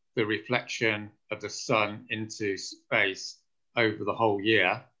the reflection of the sun into space over the whole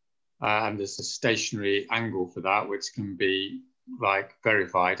year. And there's a stationary angle for that, which can be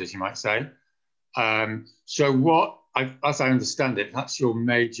verified, as you might say. So as I understand it, that's your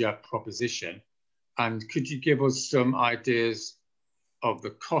major proposition. And could you give us some ideas of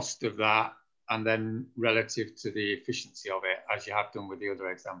the cost of that, and then relative to the efficiency of it, as you have done with the other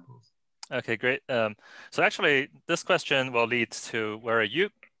examples? Okay, great. So actually, this question will lead to where you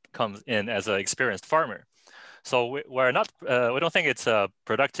come in as an experienced farmer. So we don't think it's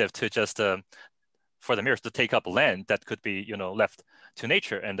productive to just for the mirrors to take up land that could be left to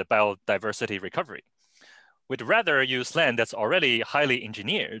nature and the biodiversity recovery. We'd rather use land that's already highly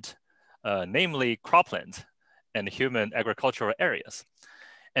engineered, namely cropland and human agricultural areas,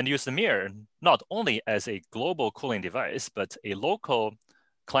 and use the mirror not only as a global cooling device, but a local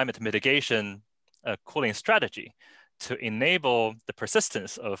climate mitigation cooling strategy to enable the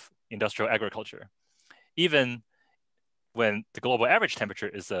persistence of industrial agriculture, even when the global average temperature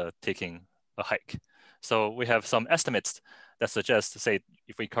is taking a hike. So we have some estimates that suggest, say,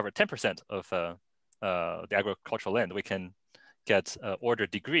 if we cover 10% of the agricultural land, we can get order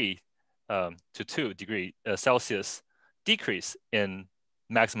degree to 2 degree Celsius decrease in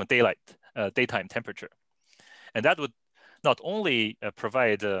maximum daytime temperature. And that would not only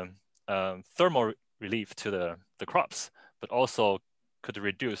provide thermal relief to the crops, but also could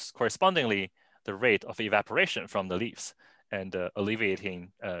reduce correspondingly the rate of evaporation from the leaves and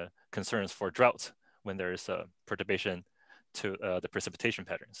alleviating concerns for drought when there is perturbation to the precipitation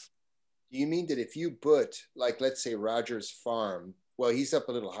patterns. Do you mean that if you put, like, let's say Roger's farm, well, he's up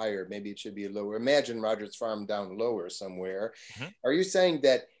a little higher, maybe it should be lower. Imagine Roger's farm down lower somewhere. Mm-hmm. Are you saying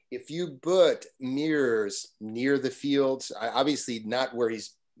that if you put mirrors near the fields, obviously not where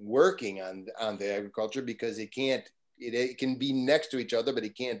he's working on the agriculture, because it can be next to each other, but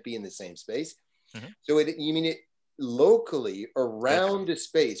it can't be in the same space. Mm-hmm. So you mean it locally around the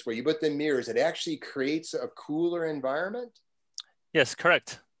space where you put the mirrors, it actually creates a cooler environment? Yes,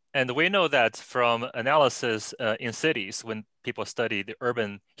 correct. And we know that from analysis in cities, when people study the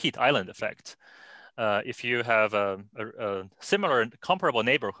urban heat island effect, if you have a similar comparable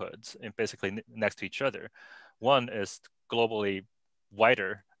neighborhoods and basically next to each other, one is globally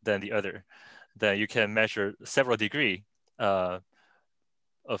wider than the other, then you can measure several degree of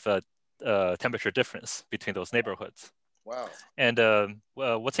temperature difference between those neighborhoods. Wow. And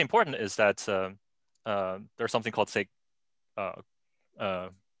what's important is that there's something called, say,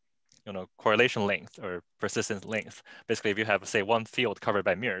 correlation length or persistence length. Basically, if you have, say, one field covered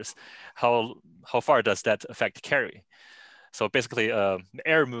by mirrors, how far does that effect carry? So basically,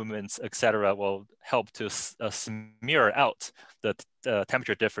 air movements, etc., will help to smear out the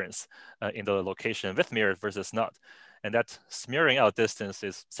temperature difference in the location with mirrors versus not. And that smearing out distance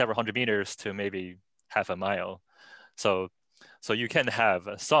is several hundred meters to maybe half a mile. So you can have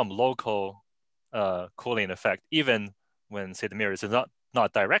some local cooling effect, even when, say, the mirrors is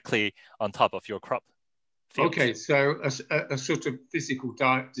not directly on top of your crop fields. Okay, so a sort of physical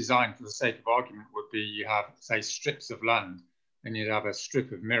design, for the sake of argument, would be you have, say, strips of land, and you'd have a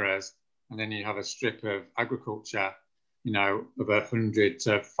strip of mirrors, and then you have a strip of agriculture, of 100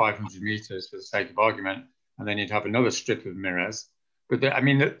 to 500 meters, for the sake of argument, and then you'd have another strip of mirrors. But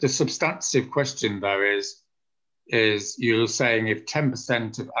the substantive question, though, is you're saying if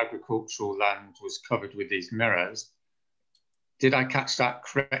 10% of agricultural land was covered with these mirrors, did I catch that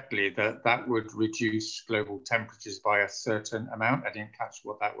correctly, that would reduce global temperatures by a certain amount? I didn't catch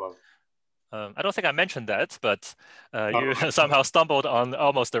what that was. I don't think I mentioned that, but you somehow stumbled on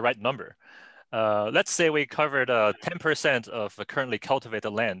almost the right number. Let's say we covered 10% of the currently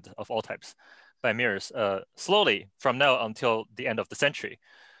cultivated land of all types by mirrors slowly from now until the end of the century.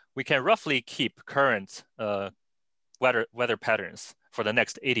 We can roughly keep current weather patterns for the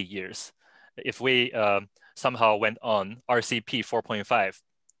next 80 years if we somehow went on RCP 4.5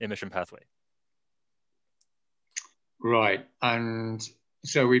 emission pathway. Right, and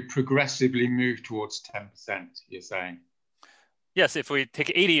so we progressively move towards 10%, you're saying? Yes, if we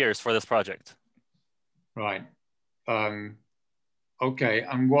take 80 years for this project. Right, okay,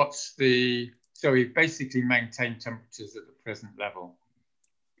 and so we basically maintain temperatures at the present level?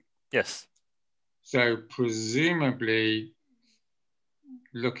 Yes. So presumably,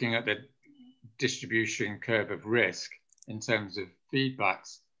 looking at the distribution curve of risk in terms of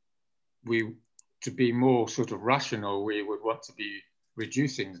feedbacks, to be more sort of rational, we would want to be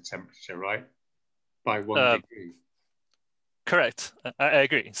reducing the temperature, right? By 1 degree. Correct, I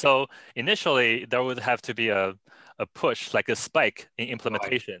agree. So initially there would have to be a push, like a spike in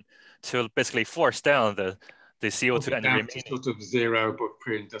implementation, right, to basically force down the CO2 and the remaining. To sort of zero but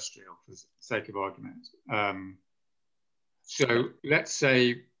pre-industrial, for the sake of argument. So let's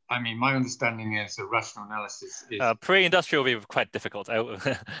say, my understanding is a rational analysis is... pre-industrial will be quite difficult.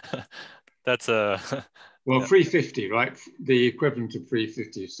 That's well, yeah. 350, right? The equivalent of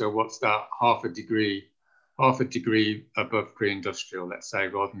 350. So what's that? Half a degree above pre-industrial, let's say,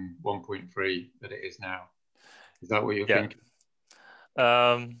 rather than 1.3 that it is now. Is that what you're thinking?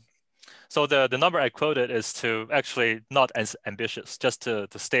 So the number I quoted is to actually not as ambitious, just to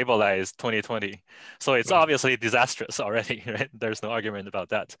stabilize 2020. So it's obviously disastrous already, right? There's no argument about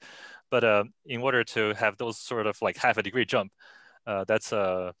that. But in order to have those sort of like half a degree jump, that's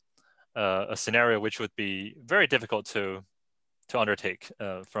a scenario which would be very difficult to undertake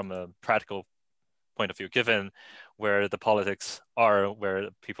from a practical point of view, given where the politics are, where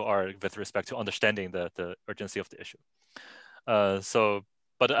people are with respect to understanding the urgency of the issue.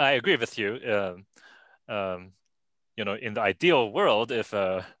 But I agree with you. in the ideal world, if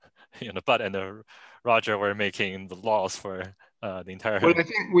Bud and Roger were making the laws for the entire. Well, I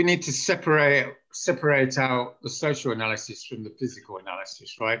think we need to separate out the social analysis from the physical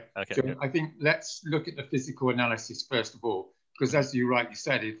analysis, right? Okay. So I think let's look at the physical analysis first of all, because as you rightly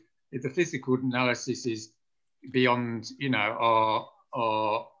said, if the physical analysis is beyond, our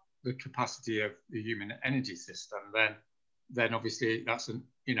the capacity of the human energy system, then obviously that's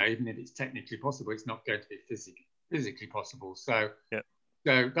even if it's technically possible, it's not going to be physically possible. So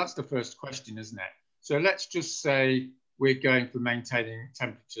that's the first question, isn't it? So let's just say we're going for maintaining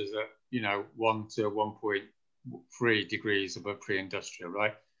temperatures at 1 to 1.3 degrees above pre-industrial,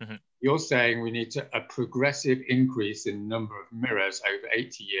 right? Mm-hmm. You're saying we need a progressive increase in the number of mirrors over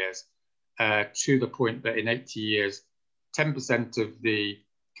 80 years to the point that in 80 years, 10% of the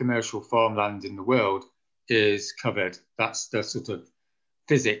commercial farmland in the world is covered. That's the sort of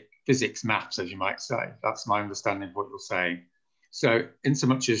physics maths, as you might say. That's my understanding of what you're saying. So in so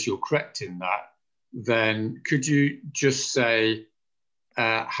much as you're correct in that, then could you just say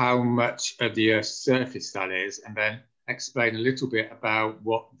how much of the Earth's surface that is, and then explain a little bit about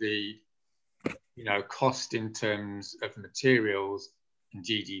what the cost in terms of materials and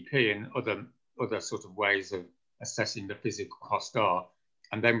GDP and other sort of ways of assessing the physical cost are,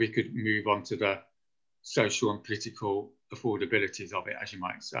 and then we could move on to the social and political affordabilities of it, as you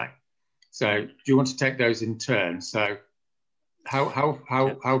might say. So do you want to take those in turn? So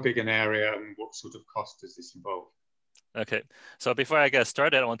how big an area and what sort of cost does this involve? Okay, so before I get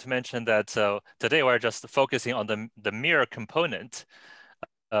started, I want to mention that today we're just focusing on the MEER component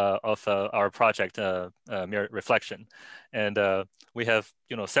of our project, MEER reflection, and we have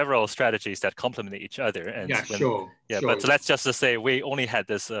several strategies that complement each other. And sure. But let's just say we only had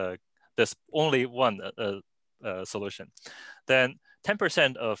this only one solution. Then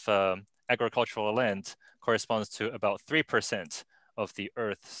 10% of agricultural land corresponds to about 3% of the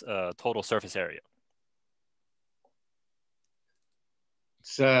Earth's total surface area.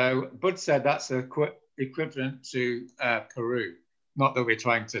 So Bud said that's equivalent to Peru. Not that we're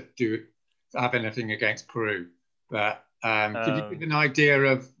trying to have anything against Peru, but could you give an idea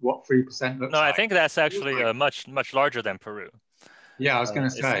of what 3% looks like? No, I think that's actually much larger than Peru. Yeah, I was going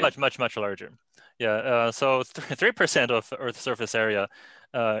to say. It's much larger. Yeah, so 3% of Earth's surface area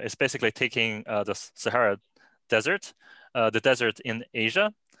is basically taking the Sahara Desert, the desert in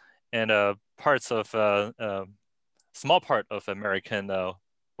Asia, and parts of small part of American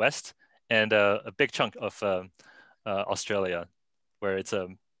West, and a big chunk of Australia, where it's so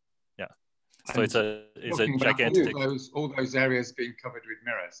it's a gigantic. All those areas being covered with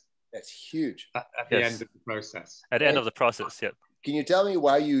mirrors. That's huge. At the end of the process. At the end of the process, yeah. Can you tell me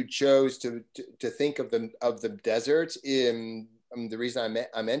why you chose to think of the desert? The reason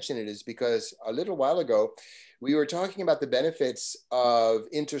I mention it is because a little while ago, we were talking about the benefits of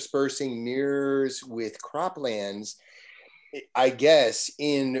interspersing mirrors with croplands, I guess,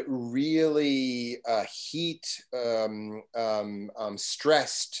 in really heat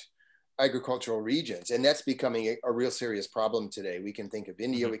stressed agricultural regions. And that's becoming a real serious problem today. We can think of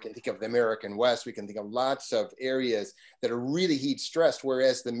India, we can think of the American West, we can think of lots of areas that are really heat stressed,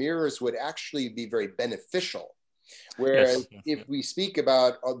 whereas the mirrors would actually be very beneficial. Whereas if we speak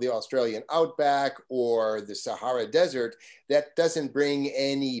about the Australian outback or the Sahara Desert, that doesn't bring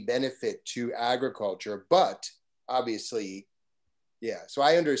any benefit to agriculture, but obviously, so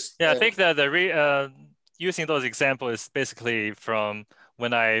I understand. Yeah, I think that using those examples is basically from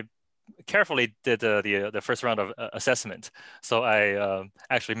when I carefully did the first round of assessment. So I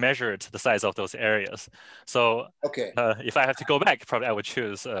actually measured the size of those areas. So if I have to go back, probably I would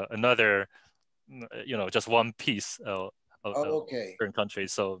choose another, just one piece of certain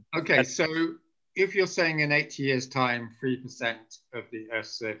countries. So so if you're saying in 80 years' time, 3% of the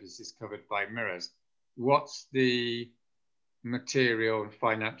Earth's surface is covered by mirrors, what's the material and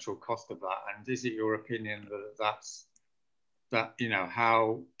financial cost of that? And is it your opinion that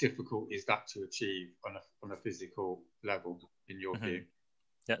how difficult is that to achieve on a physical level in your view?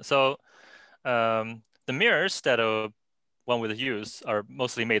 Yeah, so the mirrors that one would use are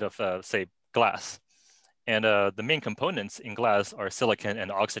mostly made of, say, glass. And the main components in glass are silicon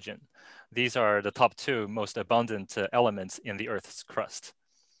and oxygen. These are the top two most abundant elements in the Earth's crust.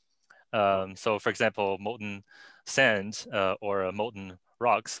 So for example, molten sand or molten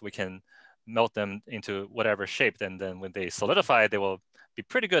rocks, we can melt them into whatever shape, and then when they solidify, they will be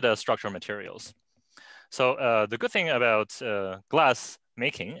pretty good structural materials. So the good thing about glass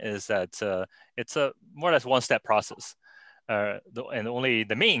making is that it's a more or less one-step process. And only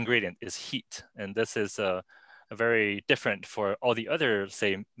the main ingredient is heat. And this is very different for all the other,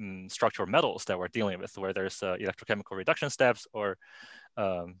 say, structural metals that we're dealing with, where there's electrochemical reduction steps or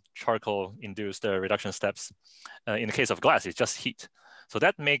charcoal-induced reduction steps. In the case of glass, it's just heat. So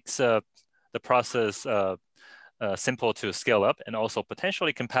that makes the process simple to scale up and also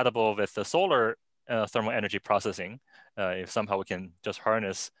potentially compatible with the solar thermal energy processing. If somehow we can just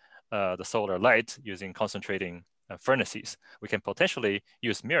harness the solar light using concentrating furnaces, we can potentially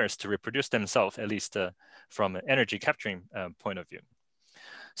use mirrors to reproduce themselves, at least from an energy capturing point of view.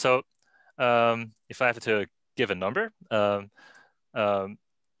 So if I have to give a number,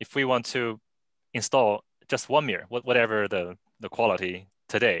 if we want to install just one mirror, whatever the quality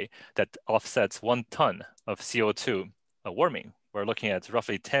today, that offsets 1 ton of CO2 warming, we're looking at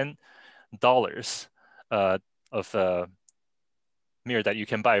roughly $10 of mirror that you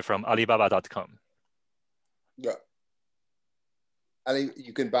can buy from Alibaba.com. Yeah.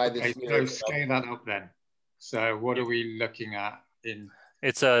 You can buy this. Okay, so scale that up then. So what are we looking at in?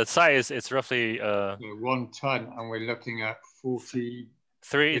 It's a size, it's roughly 1 ton, and we're looking at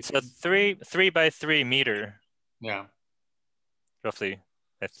 43. It's a 3 by 3 meter. Yeah. Roughly,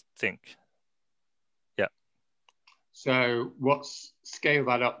 I think. Yeah. So scale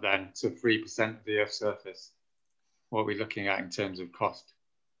that up then to 3% of the Earth's surface? What are we looking at in terms of cost?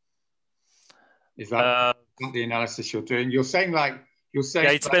 Is that the analysis you're doing? You're saying yeah,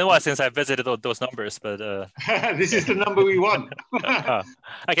 it's been a while since I visited those numbers, but this is the number we want. I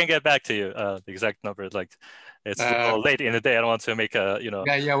can get back to you the exact number. Like, it's a little late in the day. I don't want to make a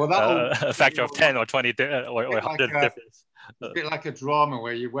a factor of 10 or 20 or 100 difference. It's a bit like a drama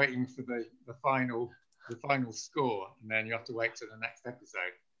where you're waiting for the final score, and then you have to wait till the next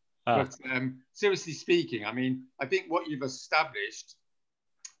episode. But seriously speaking, I mean, I think what you've established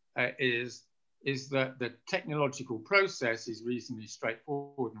is that the technological process is reasonably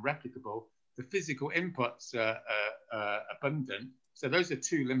straightforward and replicable. The physical inputs are abundant. So those are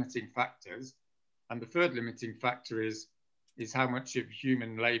 2 limiting factors. And the third limiting factor is how much of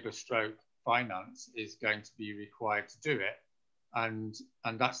human labor stroke finance is going to be required to do it. And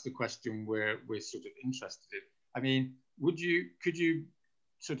that's the question we're sort of interested in. I mean, could you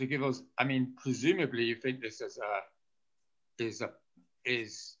sort of give us, I mean, presumably you think this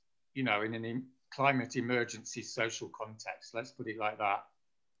is in an climate emergency social context, let's put it like that.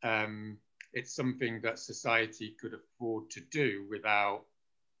 It's something that society could afford to do without,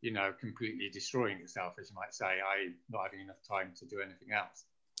 completely destroying itself, as you might say, not having enough time to do anything else.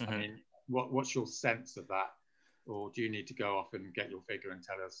 Mm-hmm. I mean, what's your sense of that? Or do you need to go off and get your figure and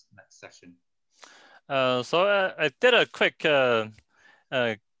tell us next session? So I did a quick,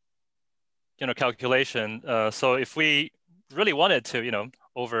 calculation. So if we really wanted to,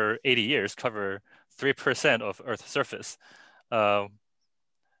 over 80 years, cover 3% of Earth's surface, we're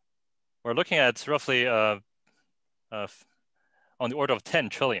looking at roughly on the order of 10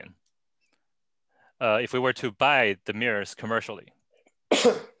 trillion if we were to buy the mirrors commercially.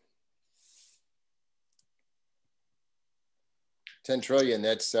 10 trillion,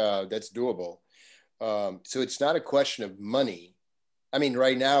 that's doable. So it's not a question of money. I mean,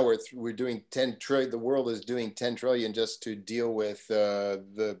 right now we're doing 10 trillion. The world is doing 10 trillion just to deal with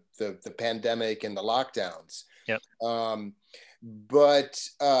the pandemic and the lockdowns. Yep. But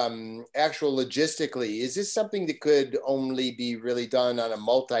actual logistically, is this something that could only be really done on a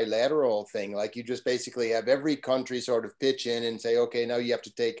multilateral thing? Like you just basically have every country sort of pitch in and say, okay, now you have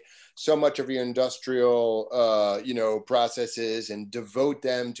to take so much of your industrial, processes and devote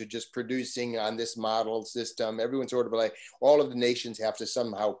them to just producing on this model system. Everyone sort of like, all of the nations have to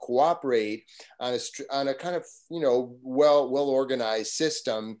somehow cooperate on a kind of, well-organized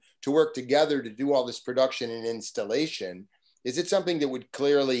system to work together to do all this production and installation. Is it something that would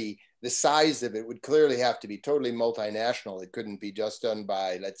clearly, the size of it would clearly have to be totally multinational? It couldn't be just done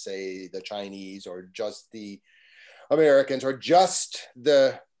by, let's say, the Chinese or just the Americans or just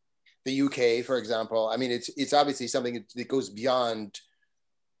the UK, for example. I mean, it's obviously something that goes beyond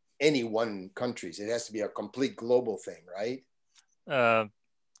any one country's. It has to be a complete global thing, right?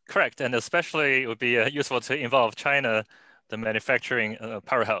 Correct. And especially it would be useful to involve China, the manufacturing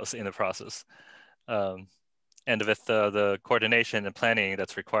powerhouse in the process. And with the coordination and planning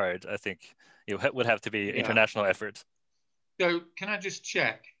that's required, I think it would have to be international effort. So can I just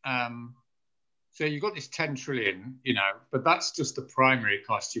check? So you've got this 10 trillion, but that's just the primary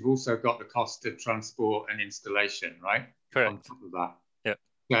cost. You've also got the cost of transport and installation, right? Correct. On top of that. Yeah.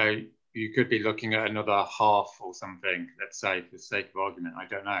 So you could be looking at another half or something, let's say, for the sake of argument. I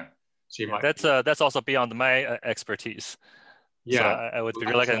don't know. So that's also beyond my expertise. Yeah. So I would be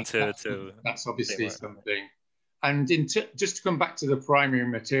reluctant to. That's obviously something. just to come back to the primary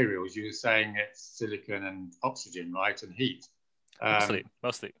materials, you were saying it's silicon and oxygen, right, and heat.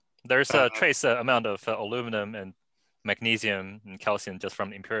 Mostly. There's a trace amount of aluminum and magnesium and calcium just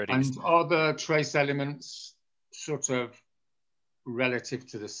from impurities. And are the trace elements sort of relative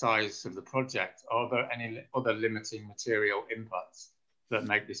to the size of the project? Are there any other limiting material inputs that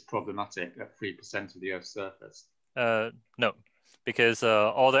make this problematic at 3% of the Earth's surface? No, because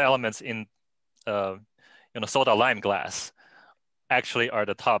all the elements in soda lime glass actually are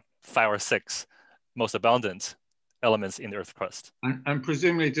the top 5 or 6 most abundant elements in the Earth's crust. And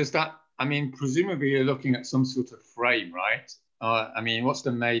presumably, presumably you're looking at some sort of frame, right? What's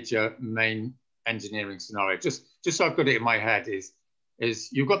the main engineering scenario? Just so I've got it in my head is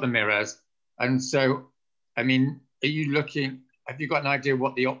you've got the mirrors, and so, have you got an idea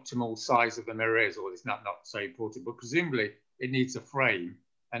what the optimal size of the mirror is, or it's not so important, but presumably it needs a frame,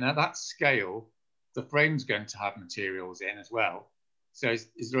 and at that scale, the frame's going to have materials in as well. So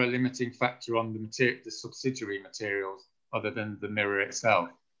is there a limiting factor on the subsidiary materials other than the mirror itself?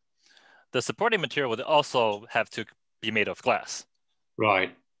 The supporting material would also have to be made of glass.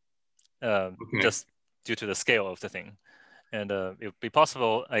 Right. Okay. Just due to the scale of the thing. And it would be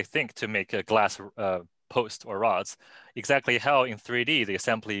possible, I think, to make a glass post or rods. Exactly how in 3D the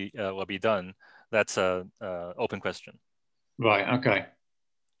assembly will be done, that's an open question. Right, okay.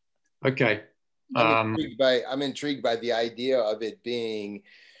 I'm intrigued by the idea of it being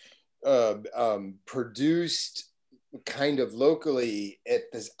produced kind of locally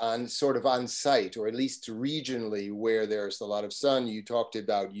sort of on site, or at least regionally where there's a lot of sun. You talked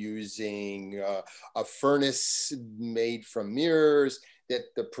about using a furnace made from mirrors,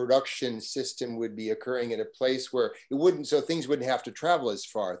 that the production system would be occurring in a place where things wouldn't have to travel as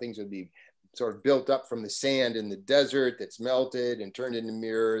far. Things would be sort of built up from the sand in the desert that's melted and turned into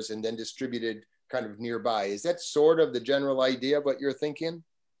mirrors and then distributed kind of nearby. Is that sort of the general idea of what you're thinking?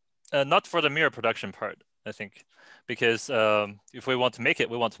 Not for the mirror production part, I think, because if we want to make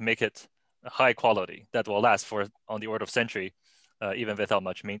it high quality that will last for on the order of century, even without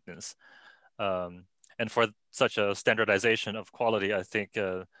much maintenance. And for such a standardization of quality, I think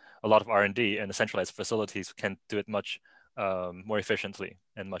a lot of R&D and centralized facilities can do it much more efficiently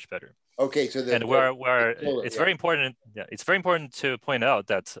and much better. Okay, so it's very important. Yeah, it's very important to point out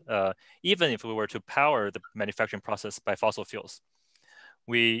that even if we were to power the manufacturing process by fossil fuels,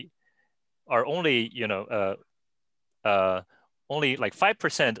 we are only only like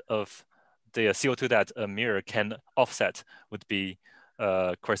 5% of the CO2 that a mirror can offset would be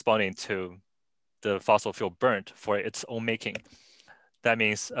corresponding to the fossil fuel burnt for its own making. That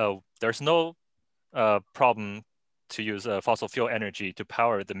means there's no problem to use fossil fuel energy to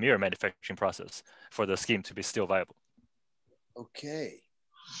power the mirror manufacturing process for the scheme to be still viable. Okay.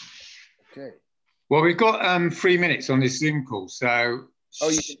 Well, we've got 3 minutes on this Zoom call, so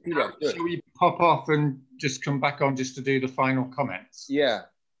you can see that. Good. Shall we pop off and just come back on just to do the final comments? Yeah.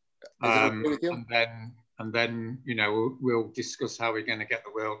 Is it okay with you? And then we'll discuss how we're going to get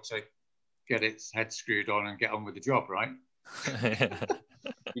the world to get its head screwed on and get on with the job, right?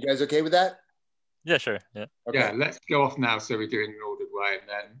 You guys okay with that? Yeah, sure. Yeah. Okay. Yeah, let's go off now so we do it in an ordered way, and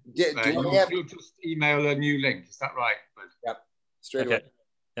then you'll just email a new link. Is that right? Yep. Straight away.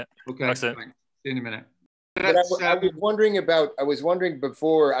 Yeah. Okay. Thanks. See you in a minute. But I was wondering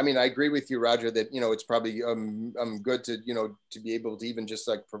before. I agree with you, Roger, that it's probably good to to be able to even just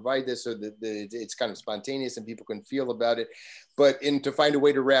like provide this so that it's kind of spontaneous and people can feel about it, but to find a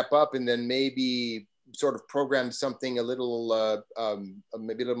way to wrap up and then maybe sort of program something a little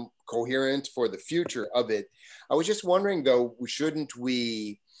maybe a little coherent for the future of it. I was just wondering though, shouldn't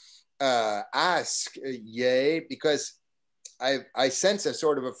we ask Ye, because I sense a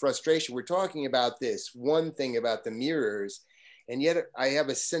sort of a frustration. We're talking about this one thing about the mirrors, and yet I have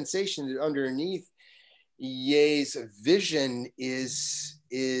a sensation that underneath Ye's vision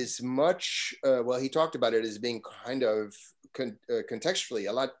is much, well, he talked about it as being kind of contextually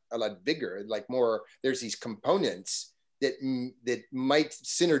a lot bigger, like more, there's these components that might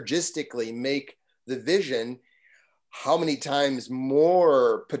synergistically make the vision how many times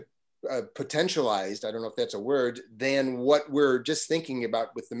more potentialized, I don't know if that's a word, than what we're just thinking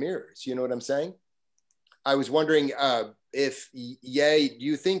about with the mirrors. You know what I'm saying? I was wondering if, Ye, do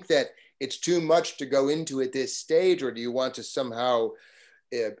you think that it's too much to go into at this stage, or do you want to somehow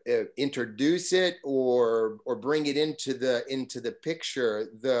introduce it or bring it into the picture,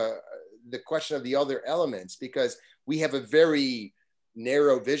 the question of the other elements, because we have a very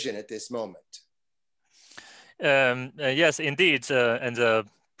narrow vision at this moment? Yes, indeed, and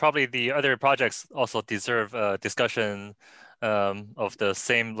probably the other projects also deserve discussion of the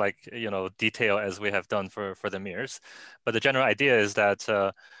same detail as we have done for the MEERs. But the general idea is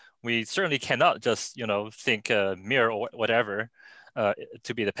that we certainly cannot just think MEER or whatever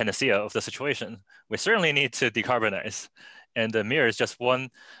to be the panacea of the situation. We certainly need to decarbonize. And the MEER is just one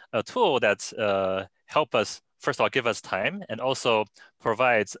tool that help us, first of all, give us time, and also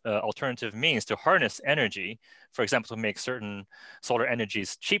provides alternative means to harness energy, for example, to make certain solar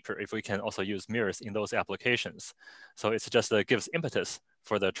energies cheaper if we can also use MEERs in those applications. So it's just gives impetus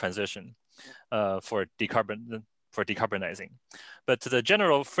for the transition for decarbonizing. But the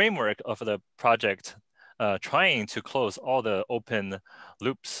general framework of the project trying to close all the open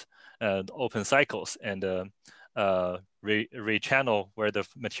loops, open cycles, and rechannel where the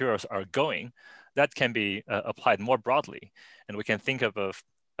materials are going, that can be applied more broadly. And we can think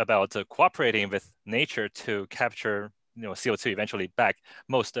about cooperating with nature to capture CO2 eventually back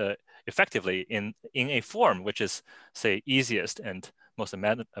most effectively in a form which is, say, easiest and most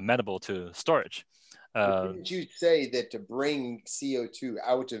amenable to storage. Didn't you say that to bring CO2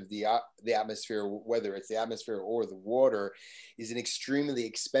 out of the atmosphere, whether it's the atmosphere or the water, is an extremely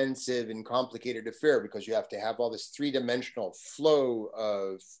expensive and complicated affair because you have to have all this three-dimensional flow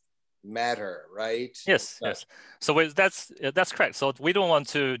of matter, right? Yes, yes. So that's correct. So we don't want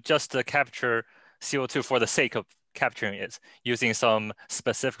to just capture CO2 for the sake of capturing it using some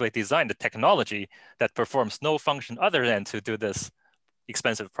specifically designed technology that performs no function other than to do this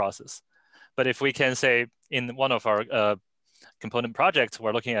expensive process. But if we can say in one of our component projects,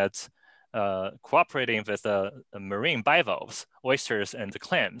 we're looking at cooperating with marine bivalves, oysters and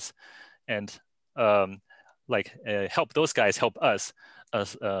clams, and help those guys help us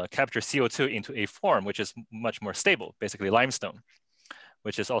capture CO2 into a form which is much more stable, basically limestone,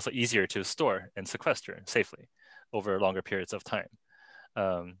 which is also easier to store and sequester safely over longer periods of time.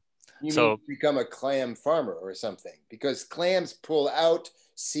 You mean become a clam farmer or something? Because clams pull out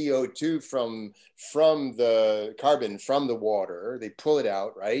CO2 from the carbon from the water. They pull it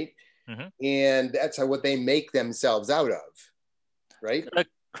out, right? Mm-hmm. And that's what they make themselves out of, right?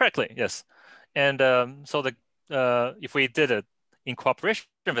 Correctly, yes. And so if we did it in cooperation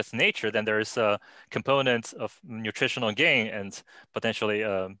with nature, then there's components of nutritional gain and potentially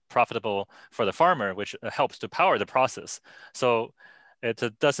profitable for the farmer, which helps to power the process. So it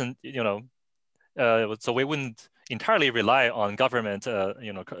doesn't, so we wouldn't entirely rely on government,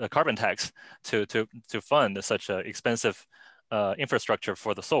 carbon tax to fund such an expensive infrastructure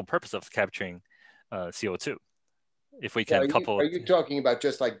for the sole purpose of capturing CO2. If we can couple. Are you talking about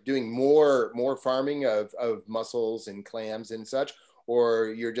just like doing more farming of mussels and clams and such, or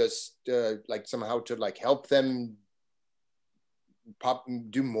you're just like somehow to like help them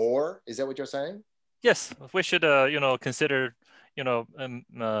do more? Is that what you're saying? Yes, we should consider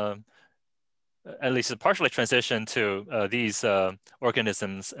at least partially transition to these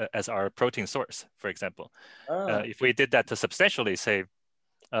organisms as our protein source, for example. If we did that to substantially, say,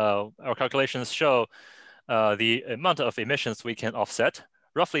 our calculations show the amount of emissions we can offset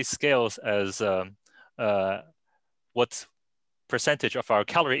roughly scales as what percentage of our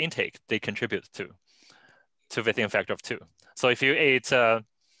calorie intake they contribute to within a factor of 2. So if you ate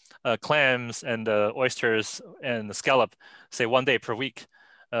clams and oysters and scallop, say 1 day per week,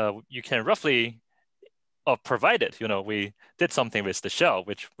 you can roughly, provided we did something with the shell,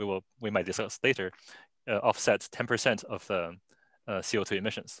 which we might discuss later, offset 10% of CO2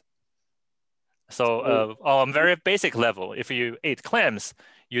 emissions. So on a very basic level, if you ate clams,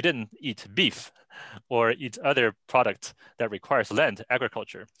 you didn't eat beef or eat other products that requires land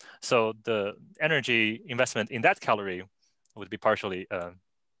agriculture. So the energy investment in that calorie would be partially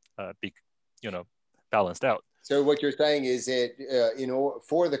balanced out. So what you're saying is that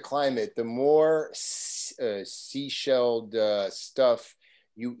for the climate, the more seashelled stuff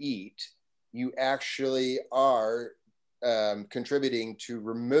you eat, you actually are contributing to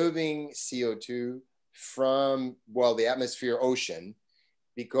removing CO2 from, the atmosphere, ocean,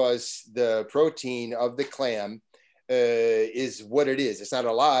 because the protein of the clam is what it is. It's not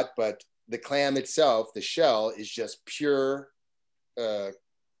a lot, but the clam itself, the shell, is just pure calcium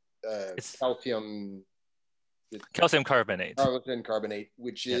carbonate. Calcium carbonate,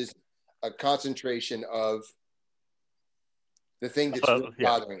 which is a concentration of the thing that's really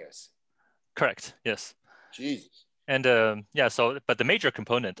bothering us. Correct. Yes. Jesus. And but the major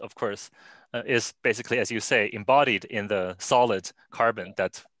component, of course, is basically, as you say, embodied in the solid carbon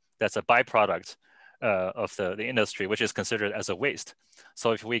that's a byproduct of the industry, which is considered as a waste.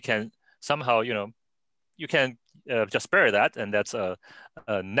 So if we can somehow, you can just bury that, and that's a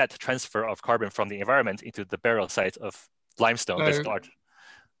net transfer of carbon from the environment into the burial site of limestone.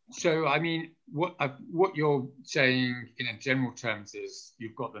 So, I mean, what you're saying in general terms is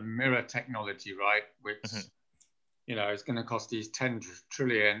you've got the MEER technology, right? Which, you know, is going to cost these 10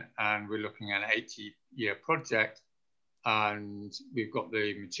 trillion, and we're looking at an 80-year project, and we've got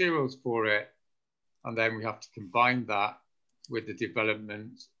the materials for it, and then we have to combine that with the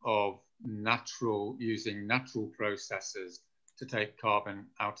development of using natural processes to take carbon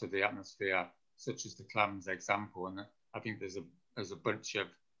out of the atmosphere, such as the clams example. And I think there's a bunch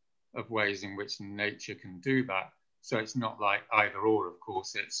of ways in which nature can do that. So it's not like either or, of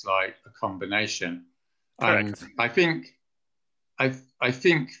course, it's like a combination. Correct. And I think,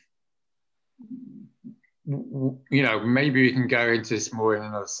 you know, maybe we can go into this more in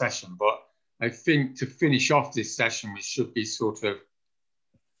another session, but I think to finish off this session, we should be sort of,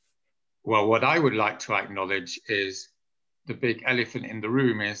 well, what I would like to acknowledge is the big elephant in the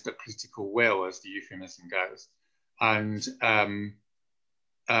room is the political will, as the euphemism goes. And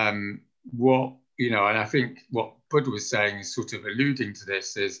what, you know, and I think what Bud was saying is sort of alluding to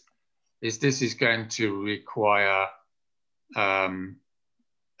this is this is going to require a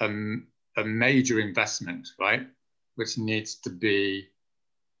major investment, right? Which needs to be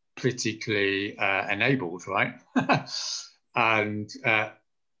politically enabled, right? And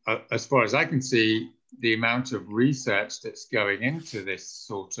as far as I can see, the amount of research that's going into this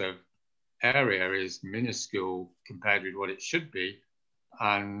sort of area is minuscule compared with what it should be.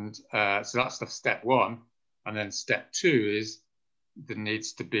 And so that's the step one. And then step two is there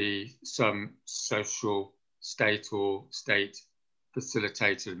needs to be some social state or state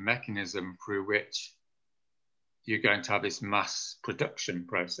facilitated mechanism through which you're going to have this mass production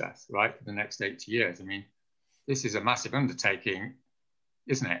process, right, for the next 80 years. I mean, this is a massive undertaking,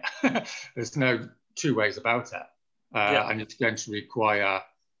 isn't it? There's no two ways about it. And it's going to require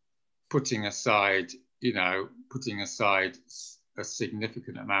putting aside a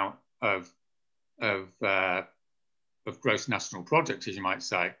significant amount of gross national product, as you might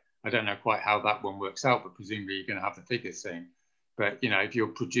say. I don't know quite how that one works out, but presumably you're going to have the figures soon. But, you know, if you're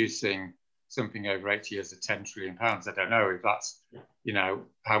producing something over 80 years of 10 trillion pounds, I don't know if that's, you know,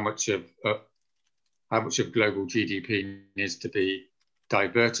 how much of global GDP needs to be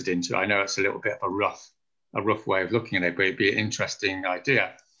diverted into. I know it's a little bit of a rough way of looking at it, but it'd be an interesting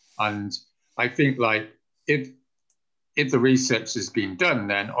idea. And I think, like, if the research has been done,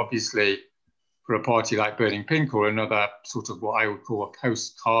 then obviously for a party like Burning Pink or another sort of what I would call a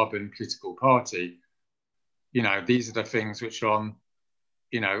post-carbon political party, you know, these are the things which are on,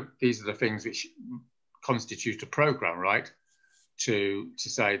 you know, these are the things which constitute a program, right? To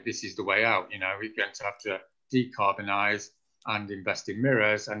say this is the way out. You know, we're going to have to decarbonize and invest in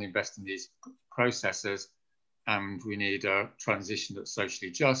mirrors and invest in these processes. And we need a transition that's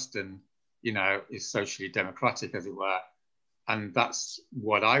socially just and, you know, is socially democratic, as it were. And that's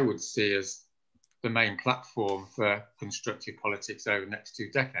what I would see as the main platform for constructive politics over the next 2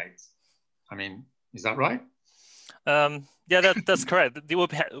 decades. I mean, is that right? Yeah, that's correct. It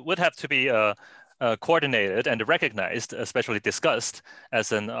would have to be coordinated and recognized, especially discussed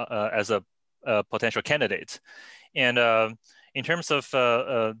as a potential candidate. And in terms of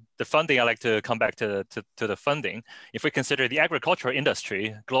the funding, I like to come back to the funding. If we consider the agricultural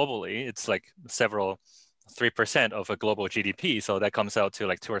industry globally, it's like 3% of a global GDP. So that comes out to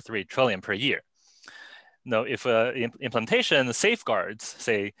like 2 or 3 trillion per year. Now, if implementation safeguards,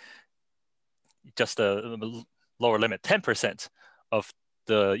 say, just a lower limit, 10% of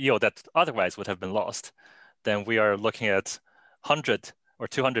the yield that otherwise would have been lost, then we are looking at 100 or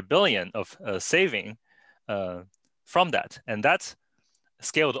 200 billion of saving from that. And that's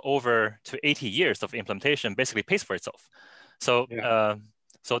scaled over to 80 years of implementation, basically pays for itself. So,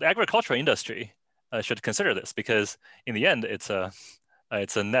 so the agricultural industry should consider this, because in the end, it's a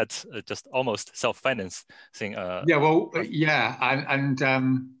net, just almost self-financing. And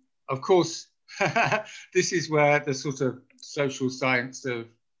of course, this is where the sort of social science of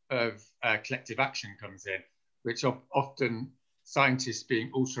collective action comes in, which often scientists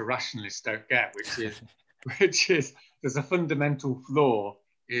being ultra rationalists don't get, which is there's a fundamental flaw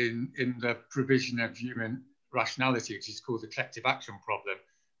in the provision of human rationality, which is called the collective action problem,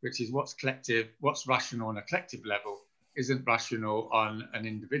 which is what's rational on a collective level isn't rational on an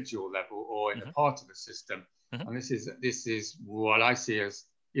individual level or in a part of the system. And this is what I see as,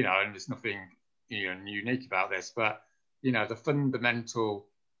 you know, and there's nothing, you know, unique about this, but, you know, the fundamental,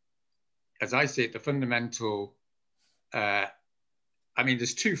 as I see it, the fundamental, I mean,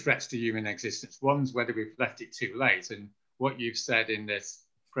 there's 2 threats to human existence. One's whether we've left it too late. And what you've said in this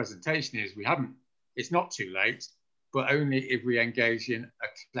presentation is it's not too late, but only if we engage in a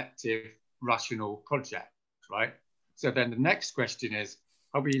collective rational project, right? So then the next question is,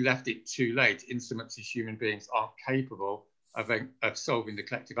 have we left it too late in so much as human beings aren't capable of solving the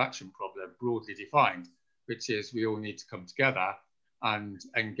collective action problem broadly defined, which is we all need to come together and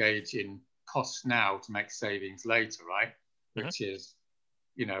engage in costs now to make savings later, right? Which is,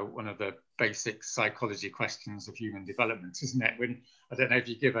 you know, one of the basic psychology questions of human development, isn't it? When, I don't know, if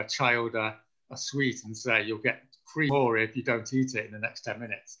you give a child a sweet and say you'll get 3 more if you don't eat it in the next 10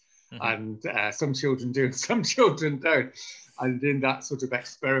 minutes. And some children do and some children don't. And in that sort of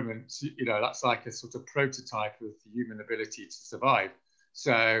experiment, you know, that's like a sort of prototype of the human ability to survive.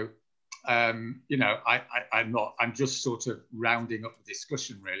 So, you know, I'm just sort of rounding up the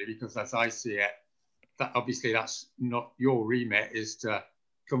discussion really, because as I see it, that obviously that's not your remit, is to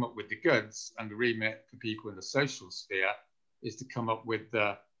come up with the goods, and the remit for people in the social sphere is to come up with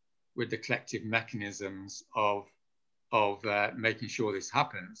the collective mechanisms of making sure this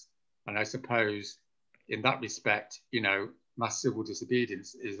happens. And I suppose in that respect, you know, mass civil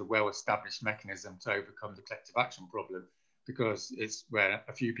disobedience is a well-established mechanism to overcome the collective action problem, because it's where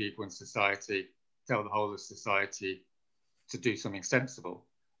a few people in society tell the whole of society to do something sensible.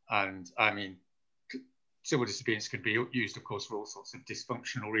 And I mean, civil disobedience could be used, of course, for all sorts of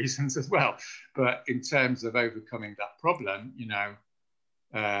dysfunctional reasons as well. But in terms of overcoming that problem, you know,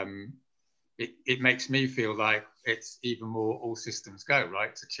 it makes me feel like it's even more all systems go,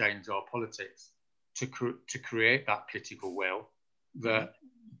 right, to change our politics, to create that political will that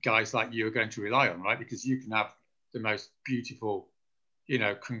guys like you are going to rely on, right? Because you can have the most beautiful, you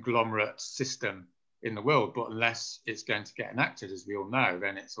know, conglomerate system in the world, but unless it's going to get enacted, as we all know,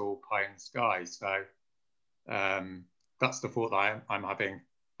 then it's all pie in the sky. So that's the thought that I'm having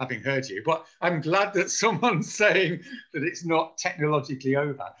heard you. But I'm glad that someone's saying that it's not technologically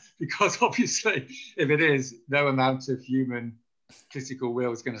over, because obviously if it is, no amount of human political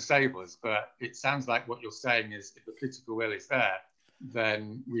will is going to save us. But it sounds like what you're saying is, if the political will is there,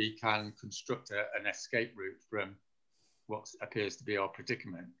 then we can construct an escape route from what appears to be our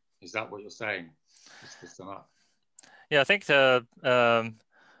predicament. Is that what you're saying? Just to sum up. Yeah, I think the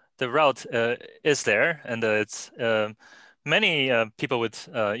route is there, and it's many people would,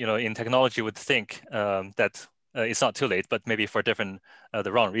 you know, in technology would think that it's not too late, but maybe for different,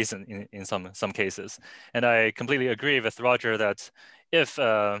 the wrong reason in some cases. And I completely agree with Roger that if,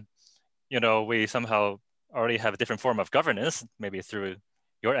 you know, we somehow already have a different form of governance, maybe through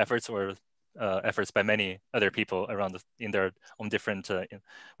your efforts or efforts by many other people around in their own different,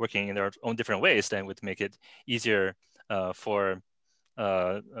 working in their own different ways, then would make it easier for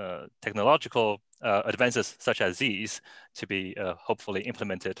technological advances such as these to be hopefully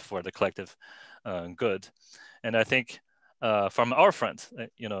implemented for the collective good. And I think from our front,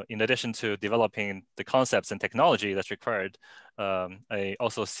 you know, in addition to developing the concepts and technology that's required, I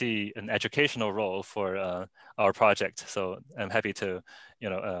also see an educational role for our project. So I'm happy to, you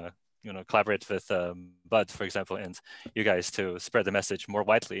know, collaborate with Bud, for example, and you guys to spread the message more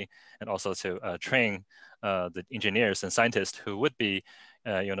widely, and also to train the engineers and scientists who would be,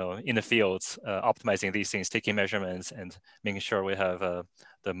 you know, in the fields, optimizing these things, taking measurements, and making sure we have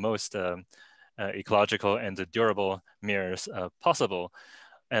the most ecological and durable MEERs possible.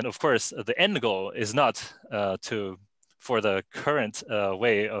 And of course, the end goal is not for the current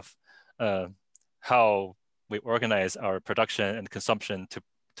way of how we organize our production and consumption to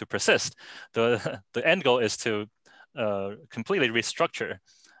persist. The end goal is to completely restructure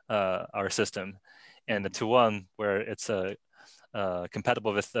our system, and to one where it's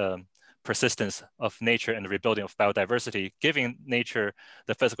compatible with persistence of nature and the rebuilding of biodiversity, giving nature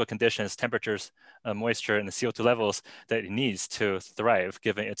the physical conditions, temperatures, moisture, and the CO2 levels that it needs to thrive,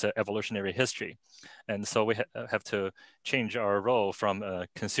 given its evolutionary history. And so we have to change our role from a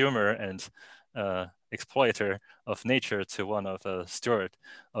consumer and exploiter of nature to one of a steward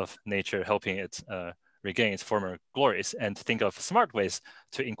of nature, helping it regain its former glories, and think of smart ways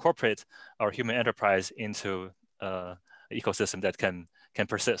to incorporate our human enterprise into an ecosystem that can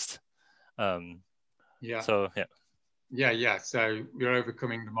persist. Yeah. So yeah. Yeah. So we're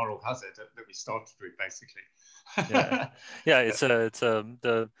overcoming the moral hazard that we started with, basically. Yeah. It's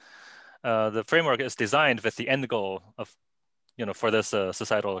the framework is designed with the end goal of, you know, for this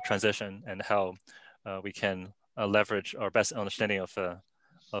societal transition, and how we can leverage our best understanding of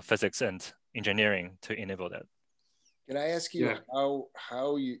physics and engineering to enable that. Can I ask you how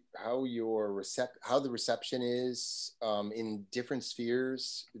the reception is in different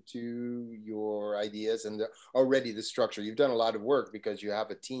spheres to your ideas and already the structure? You've done a lot of work because you have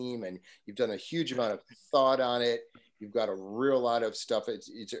a team and you've done a huge amount of thought on it. You've got a real lot of stuff.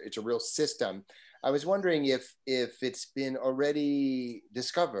 It's a real system. I was wondering if it's been already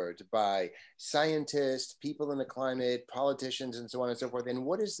discovered by scientists, people in the climate, politicians, and so on and so forth. And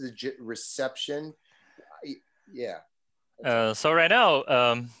what is the reception? Yeah. So right now,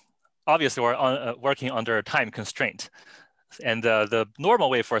 obviously, we're working under a time constraint. And the normal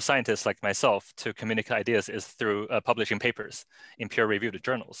way for scientists like myself to communicate ideas is through publishing papers in peer-reviewed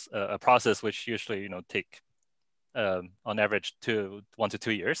journals, a process which usually take on average 1 to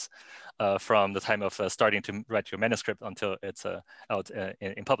 2 years from the time of starting to write your manuscript until it's out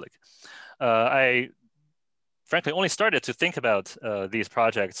in public. I frankly only started to think about these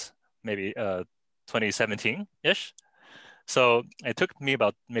projects maybe 2017-ish. So it took me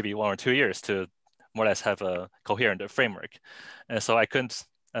about maybe 1 or 2 years to more or less have a coherent framework. And so I couldn't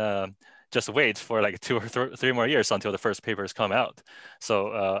just wait for like 2 or 3 more years until the first papers come out.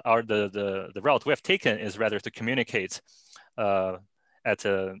 So the route we have taken is rather to communicate at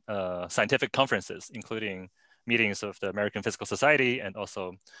scientific conferences, including meetings of the American Physical Society and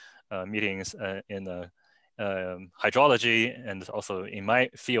also meetings in hydrology and also in my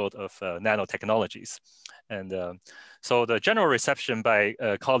field of nanotechnologies. And so the general reception by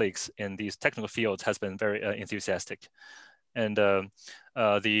colleagues in these technical fields has been very enthusiastic. And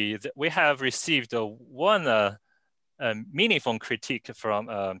we have received one meaningful critique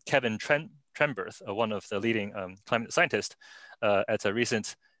from Kevin Trenberth, one of the leading climate scientists at a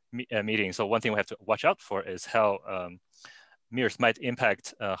recent meeting. So one thing we have to watch out for is how MEERs might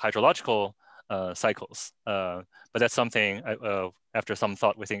impact hydrological cycles. But that's something, after some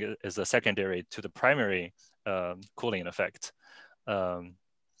thought, we think is a secondary to the primary cooling effect.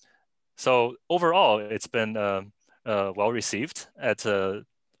 So overall, it's been well received at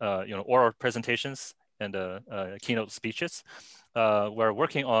oral presentations and keynote speeches. We're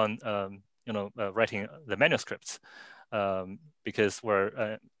working on writing the manuscripts because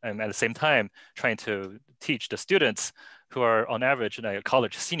I'm at the same time trying to teach the students who are on average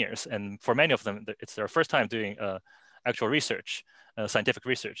college seniors, and for many of them, it's their first time doing actual research, scientific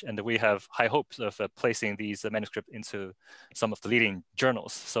research, and we have high hopes of placing these manuscripts into some of the leading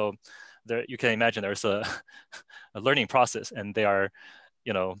journals. So there, you can imagine there's a learning process, and they are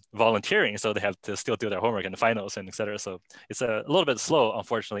volunteering, so they have to still do their homework and the finals and etc. So it's a little bit slow,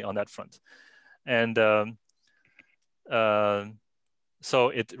 unfortunately, on that front. And so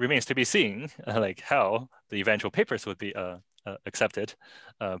it remains to be seen like how the eventual papers would be accepted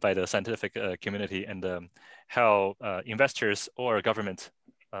by the scientific community, and how investors or government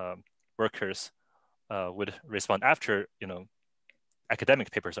workers would respond after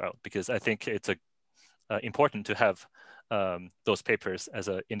academic papers are out, because I think it's important to have those papers as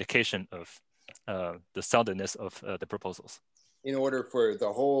an indication of the soundness of the proposals. In order for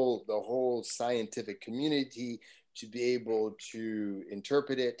the whole scientific community to be able to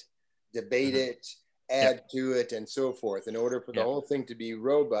interpret it, debate it, add to it, and so forth. In order for the whole thing to be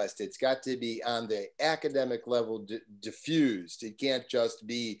robust, it's got to be on the academic level diffused. It can't just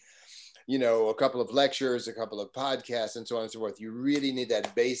be, a couple of lectures, a couple of podcasts, and so on and so forth. You really need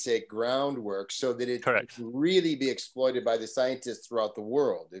that basic groundwork so that it can really be exploited by the scientists throughout the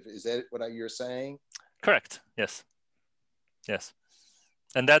world. Is that what you're saying? Correct. Yes. Yes.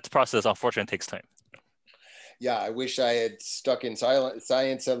 And that process, unfortunately, takes time. Yeah, I wish I had stuck in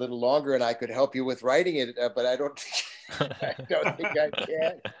science a little longer and I could help you with writing it, but I don't think I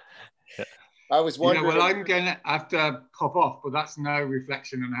can. Yeah. I was wondering. Well, I'm going to have to pop off, but that's no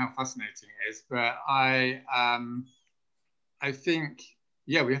reflection on how fascinating it is. But I think,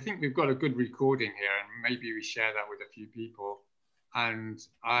 I think we've got a good recording here, and maybe we share that with a few people. And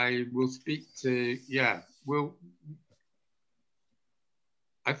I will speak to,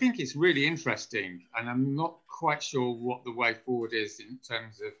 I think it's really interesting, and I'm not quite sure what the way forward is in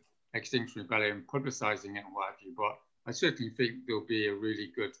terms of Extinction Rebellion publicizing it and what have you, but I certainly think there'll be a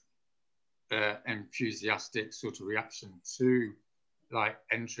really good enthusiastic sort of reaction to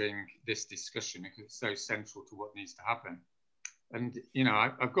entering this discussion, because it's so central to what needs to happen. And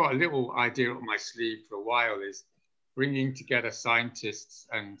I've got a little idea up my sleeve for a while, is bringing together scientists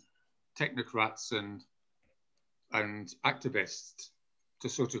and technocrats and activists to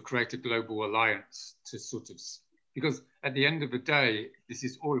sort of create a global alliance to because at the end of the day, this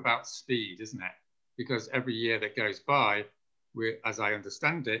is all about speed, isn't it? Because every year that goes by, as I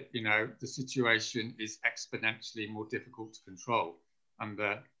understand it, the situation is exponentially more difficult to control, and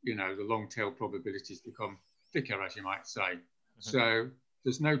the long tail probabilities become thicker, as you might say. So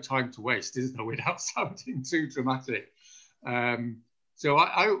there's no time to waste, is there, without sounding too dramatic. So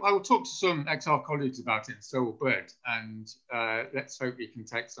I will talk to some XR colleagues about it, and so will Bert, and let's hope we can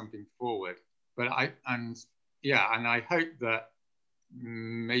take something forward. But I hope that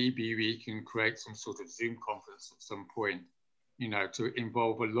maybe we can create some sort of Zoom conference at some point, you know, to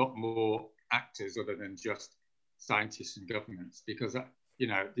involve a lot more actors other than just scientists and governments, because, you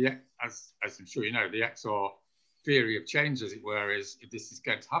know, as I'm sure you know, the XR theory of change, as it were, is if this is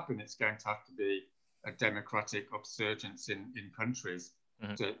going to happen, it's going to have to be a democratic upsurgence in countries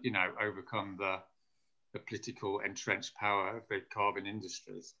to, you know, overcome the political entrenched power of the carbon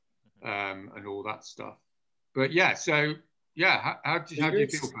industries and all that stuff. But yeah, so yeah, how do you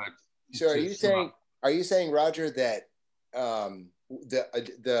feel about it? So are you saying, Roger, that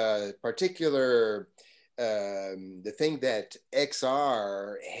the particular the thing that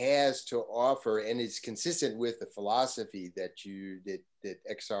XR has to offer, and is consistent with the philosophy that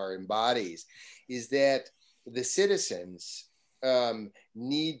XR embodies, is that the citizens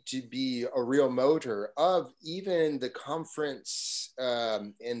need to be a real motor of even the conference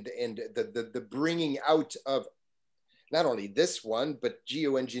and the bringing out of not only this one, but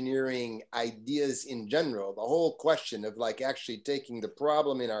geoengineering ideas in general, the whole question of like actually taking the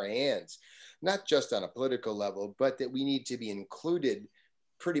problem in our hands, not just on a political level, but that we need to be included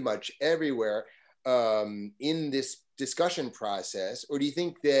pretty much everywhere in this discussion process? Or do you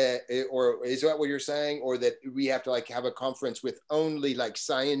think that, or is that what you're saying? Or that we have to like have a conference with only like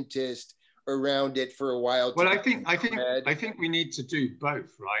scientists around it for a while? Well, I think we need to do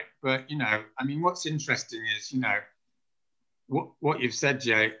both, right? But, you know, I mean, what's interesting is, you know, what you've said,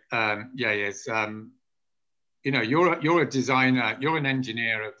 Jay, is, you know, you're a designer, you're an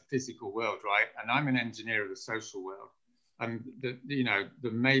engineer of the physical world, right? And I'm an engineer of the social world. And you know, the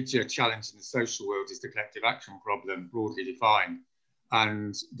major challenge in the social world is the collective action problem, broadly defined.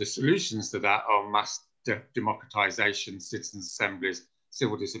 And the solutions to that are mass democratization, citizens' assemblies,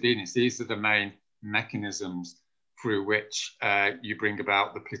 civil disobedience. These are the main mechanisms through which you bring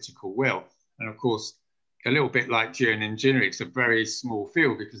about the political will. And of course, a little bit like geo-engineering, it's a very small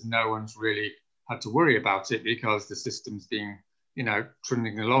field because no one's really had to worry about it because the system's been, you know,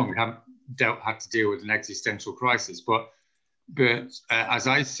 trundling along. We haven't had to deal with an existential crisis. But as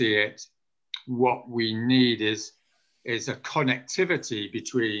I see it, what we need is a connectivity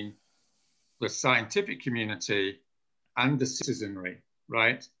between the scientific community and the citizenry,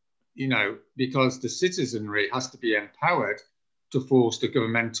 right? You know, because the citizenry has to be empowered to force the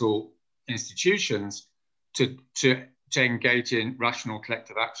governmental institutions to engage in rational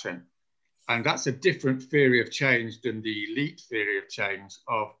collective action. And that's a different theory of change than the elite theory of change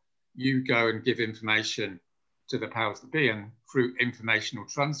of you go and give information to the powers that be, and through informational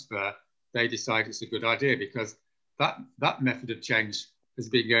transfer, they decide it's a good idea, because that method of change has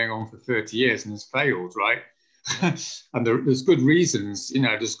been going on for 30 years and has failed, right? And there's good reasons, you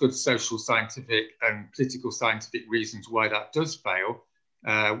know, there's good social, scientific and political scientific reasons why that does fail.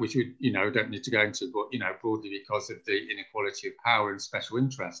 Which we, you know, don't need to go into, but, you know, broadly because of the inequality of power and special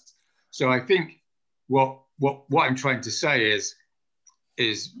interests. So I think what I'm trying to say is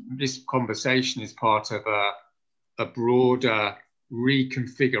this conversation is part of a broader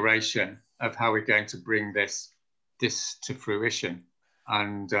reconfiguration of how we're going to bring this to fruition.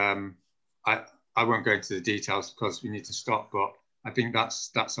 And I won't go into the details because we need to stop, but I think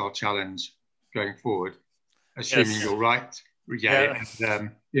that's our challenge going forward, assuming you're right. Yeah.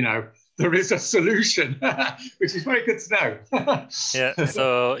 And, you know, there is a solution, which is very good to know. Yeah,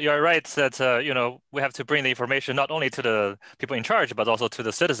 so you're right that, you know, we have to bring the information not only to the people in charge, but also to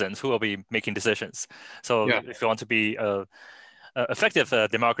the citizens who will be making decisions. So if you want to be effective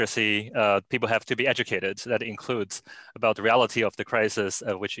democracy, people have to be educated. That includes about the reality of the crisis,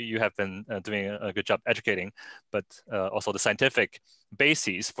 which you have been doing a good job educating, but also the scientific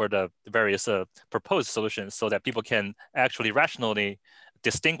bases for the various proposed solutions, so that people can actually rationally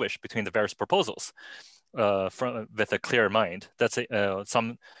distinguish between the various proposals with a clear mind. That's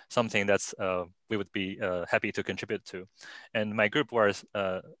something that's we would be happy to contribute to. And my group was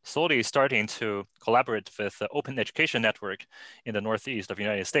slowly starting to collaborate with the Open Education Network in the Northeast of the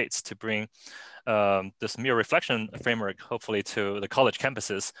United States to bring this MEER reflection framework, hopefully, to the college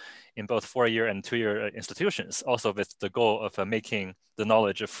campuses in both 4-year and 2-year institutions, also with the goal of making the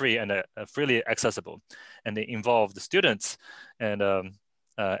knowledge free and freely accessible. And they involve the students and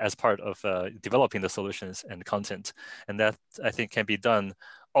as part of developing the solutions and content. And that, I think, can be done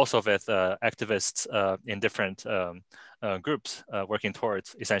also with activists in different groups working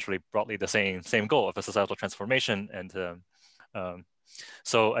towards essentially broadly the same goal of a societal transformation. And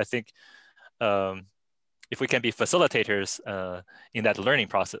so I think if we can be facilitators in that learning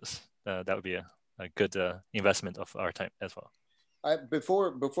process, that would be a good investment of our time as well.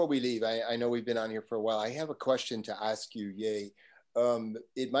 Before we leave, I know we've been on here for a while. I have a question to ask you, Ye.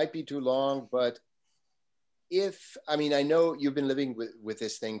 It might be too long, but I mean, I know you've been living with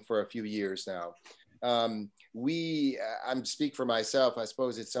this thing for a few years now. I'm speak for myself. I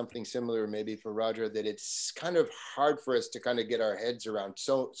suppose it's something similar maybe for Roger, that it's kind of hard for us to kind of get our heads around.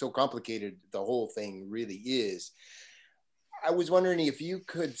 So complicated the whole thing really is. I was wondering if you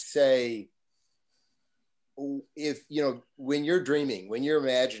could say, if, you know, when you're dreaming, when you're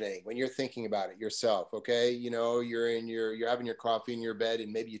imagining, when you're thinking about it yourself, okay, you know, you're having your coffee in your bed,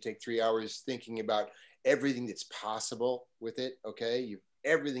 and maybe you take 3 hours thinking about everything that's possible with it, okay,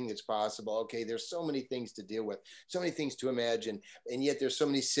 everything that's possible, okay, there's so many things to deal with, so many things to imagine, and yet there's so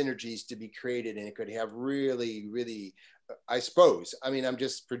many synergies to be created, and it could have really, I suppose, I mean, I'm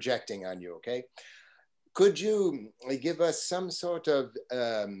just projecting on you, okay, could you give us some sort of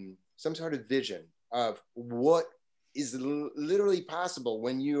vision of what is literally possible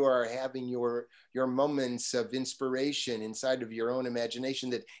when you are having your moments of inspiration inside of your own imagination,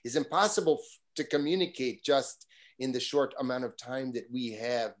 that is impossible to communicate just in the short amount of time that we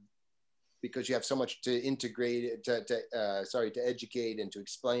have, because you have so much to integrate, to educate and to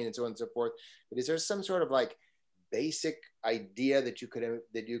explain and so on and so forth. But is there some sort of like basic idea that you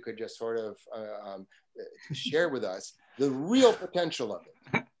could just sort of share with us the real potential of it?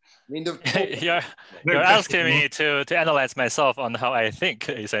 I mean, you're asking me to analyze myself on how I think,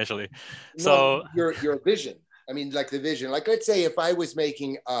 essentially. No, so your vision. I mean, like the vision. Like, let's say if I was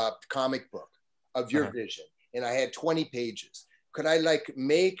making a comic book of your vision, and I had 20 pages, could I like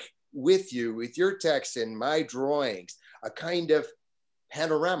make with you, with your text and my drawings, a kind of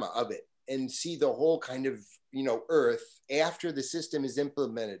panorama of it, and see the whole kind of, you know, Earth after the system is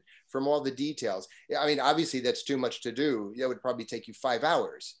implemented, from all the details? I mean, obviously that's too much to do. That would probably take you 5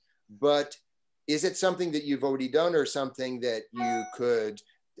 hours. But is it something that you've already done, or something that you could,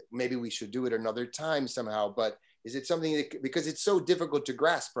 maybe we should do it another time somehow, but is it something that, because it's so difficult to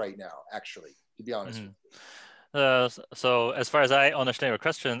grasp right now, actually, to be honest with you? So as far as I understand your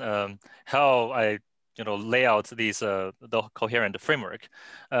question, how I lay out these the coherent framework,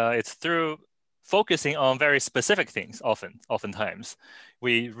 it's through focusing on very specific things. Oftentimes,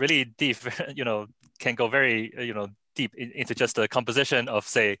 we really deep, can go very deep into just the composition of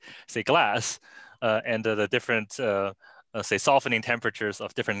say glass, and the different say softening temperatures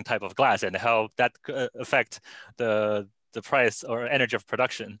of different type of glass, and how that affect the price or energy of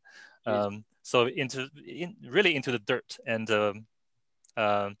production. So really into the dirt, and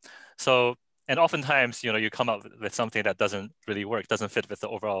and oftentimes you come up with something that doesn't really work, doesn't fit with the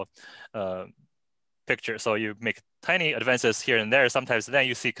overall picture. So you make tiny advances here and there. Sometimes then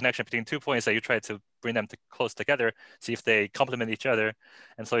you see connection between 2 points that you try to bring them close together, see if they complement each other.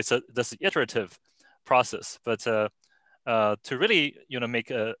 And so it's this iterative process. But to really make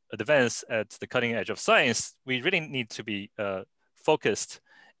an advance at the cutting edge of science, we really need to be focused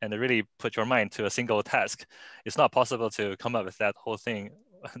and really put your mind to a single task. It's not possible to come up with that whole thing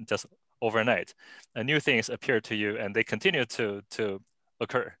just overnight. New things appear to you, and they continue to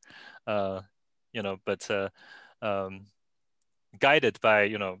occur. But guided by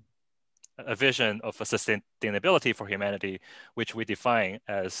a vision of a sustainability for humanity, which we define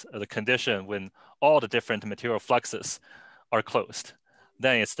as the condition when all the different material fluxes are closed.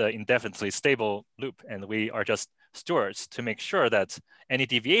 Then it's the indefinitely stable loop, and we are just stewards to make sure that any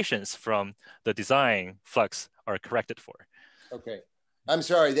deviations from the design flux are corrected for. Okay, I'm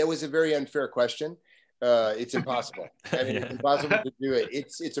sorry, that was a very unfair question. It's impossible. I mean, it's impossible to do it.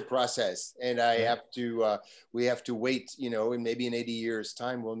 It's a process, and we have to wait. And maybe in 80 years'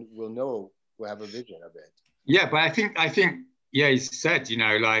 time, we'll have a vision of it. Yeah, but I think yeah, he said,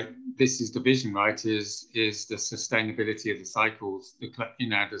 like, this is the vision, right? Is the sustainability of the cycles.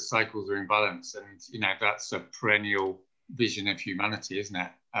 The cycles are in balance, and that's a perennial vision of humanity, isn't it?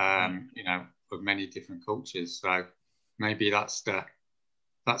 Of many different cultures. So maybe that's the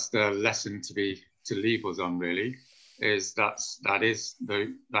lesson to leave us on, really, is that is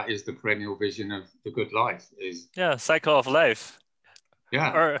the perennial vision of the good life. Is cycle of life.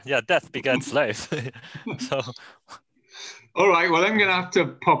 Yeah. Or death begets life. So. All right. Well, I'm going to have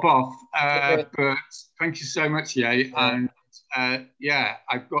to pop off. But thank you so much, Ye. And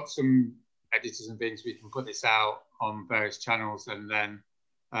I've got some editors and things. We can put this out on various channels, and then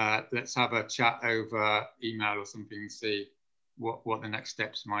let's have a chat over email or something and see what the next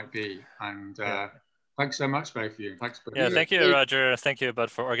steps might be. And thanks so much, both of you. Thanks. Thank you, Roger. Thank you,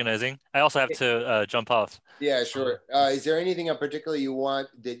 Bud, for organizing. I also have to jump off. Yeah, sure. Is there anything in particular you want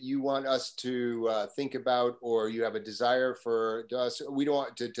us to think about, or you have a desire for us? We don't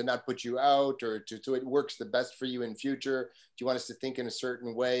want to not put you out, or so it works the best for you in future. Do you want us to think in a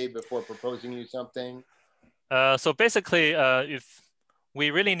certain way before proposing you something? So basically, if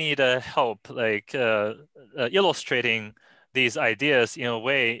we really need help, like illustrating these ideas in a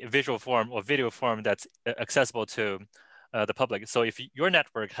way, visual form or video form that's accessible to the public. So if your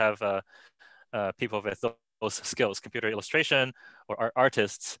network have people with those skills, computer illustration or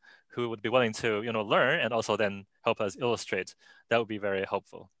artists who would be willing to learn and also then help us illustrate, that would be very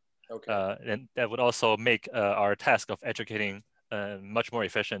helpful. Okay. And that would also make our task of educating much more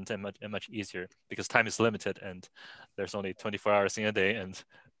efficient and much easier, because time is limited and there's only 24 hours in a day and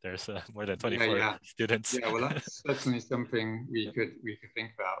there's more than 24 students. Yeah, well, that's certainly something we could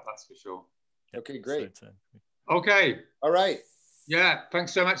think about, that's for sure. Okay, great. So okay. All right. Yeah,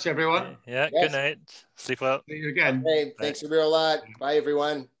 thanks so much, everyone. Yeah, yes. Good night. Sleep well. See you again. Okay, thanks a real lot. Bye,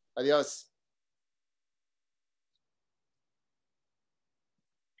 everyone. Adios.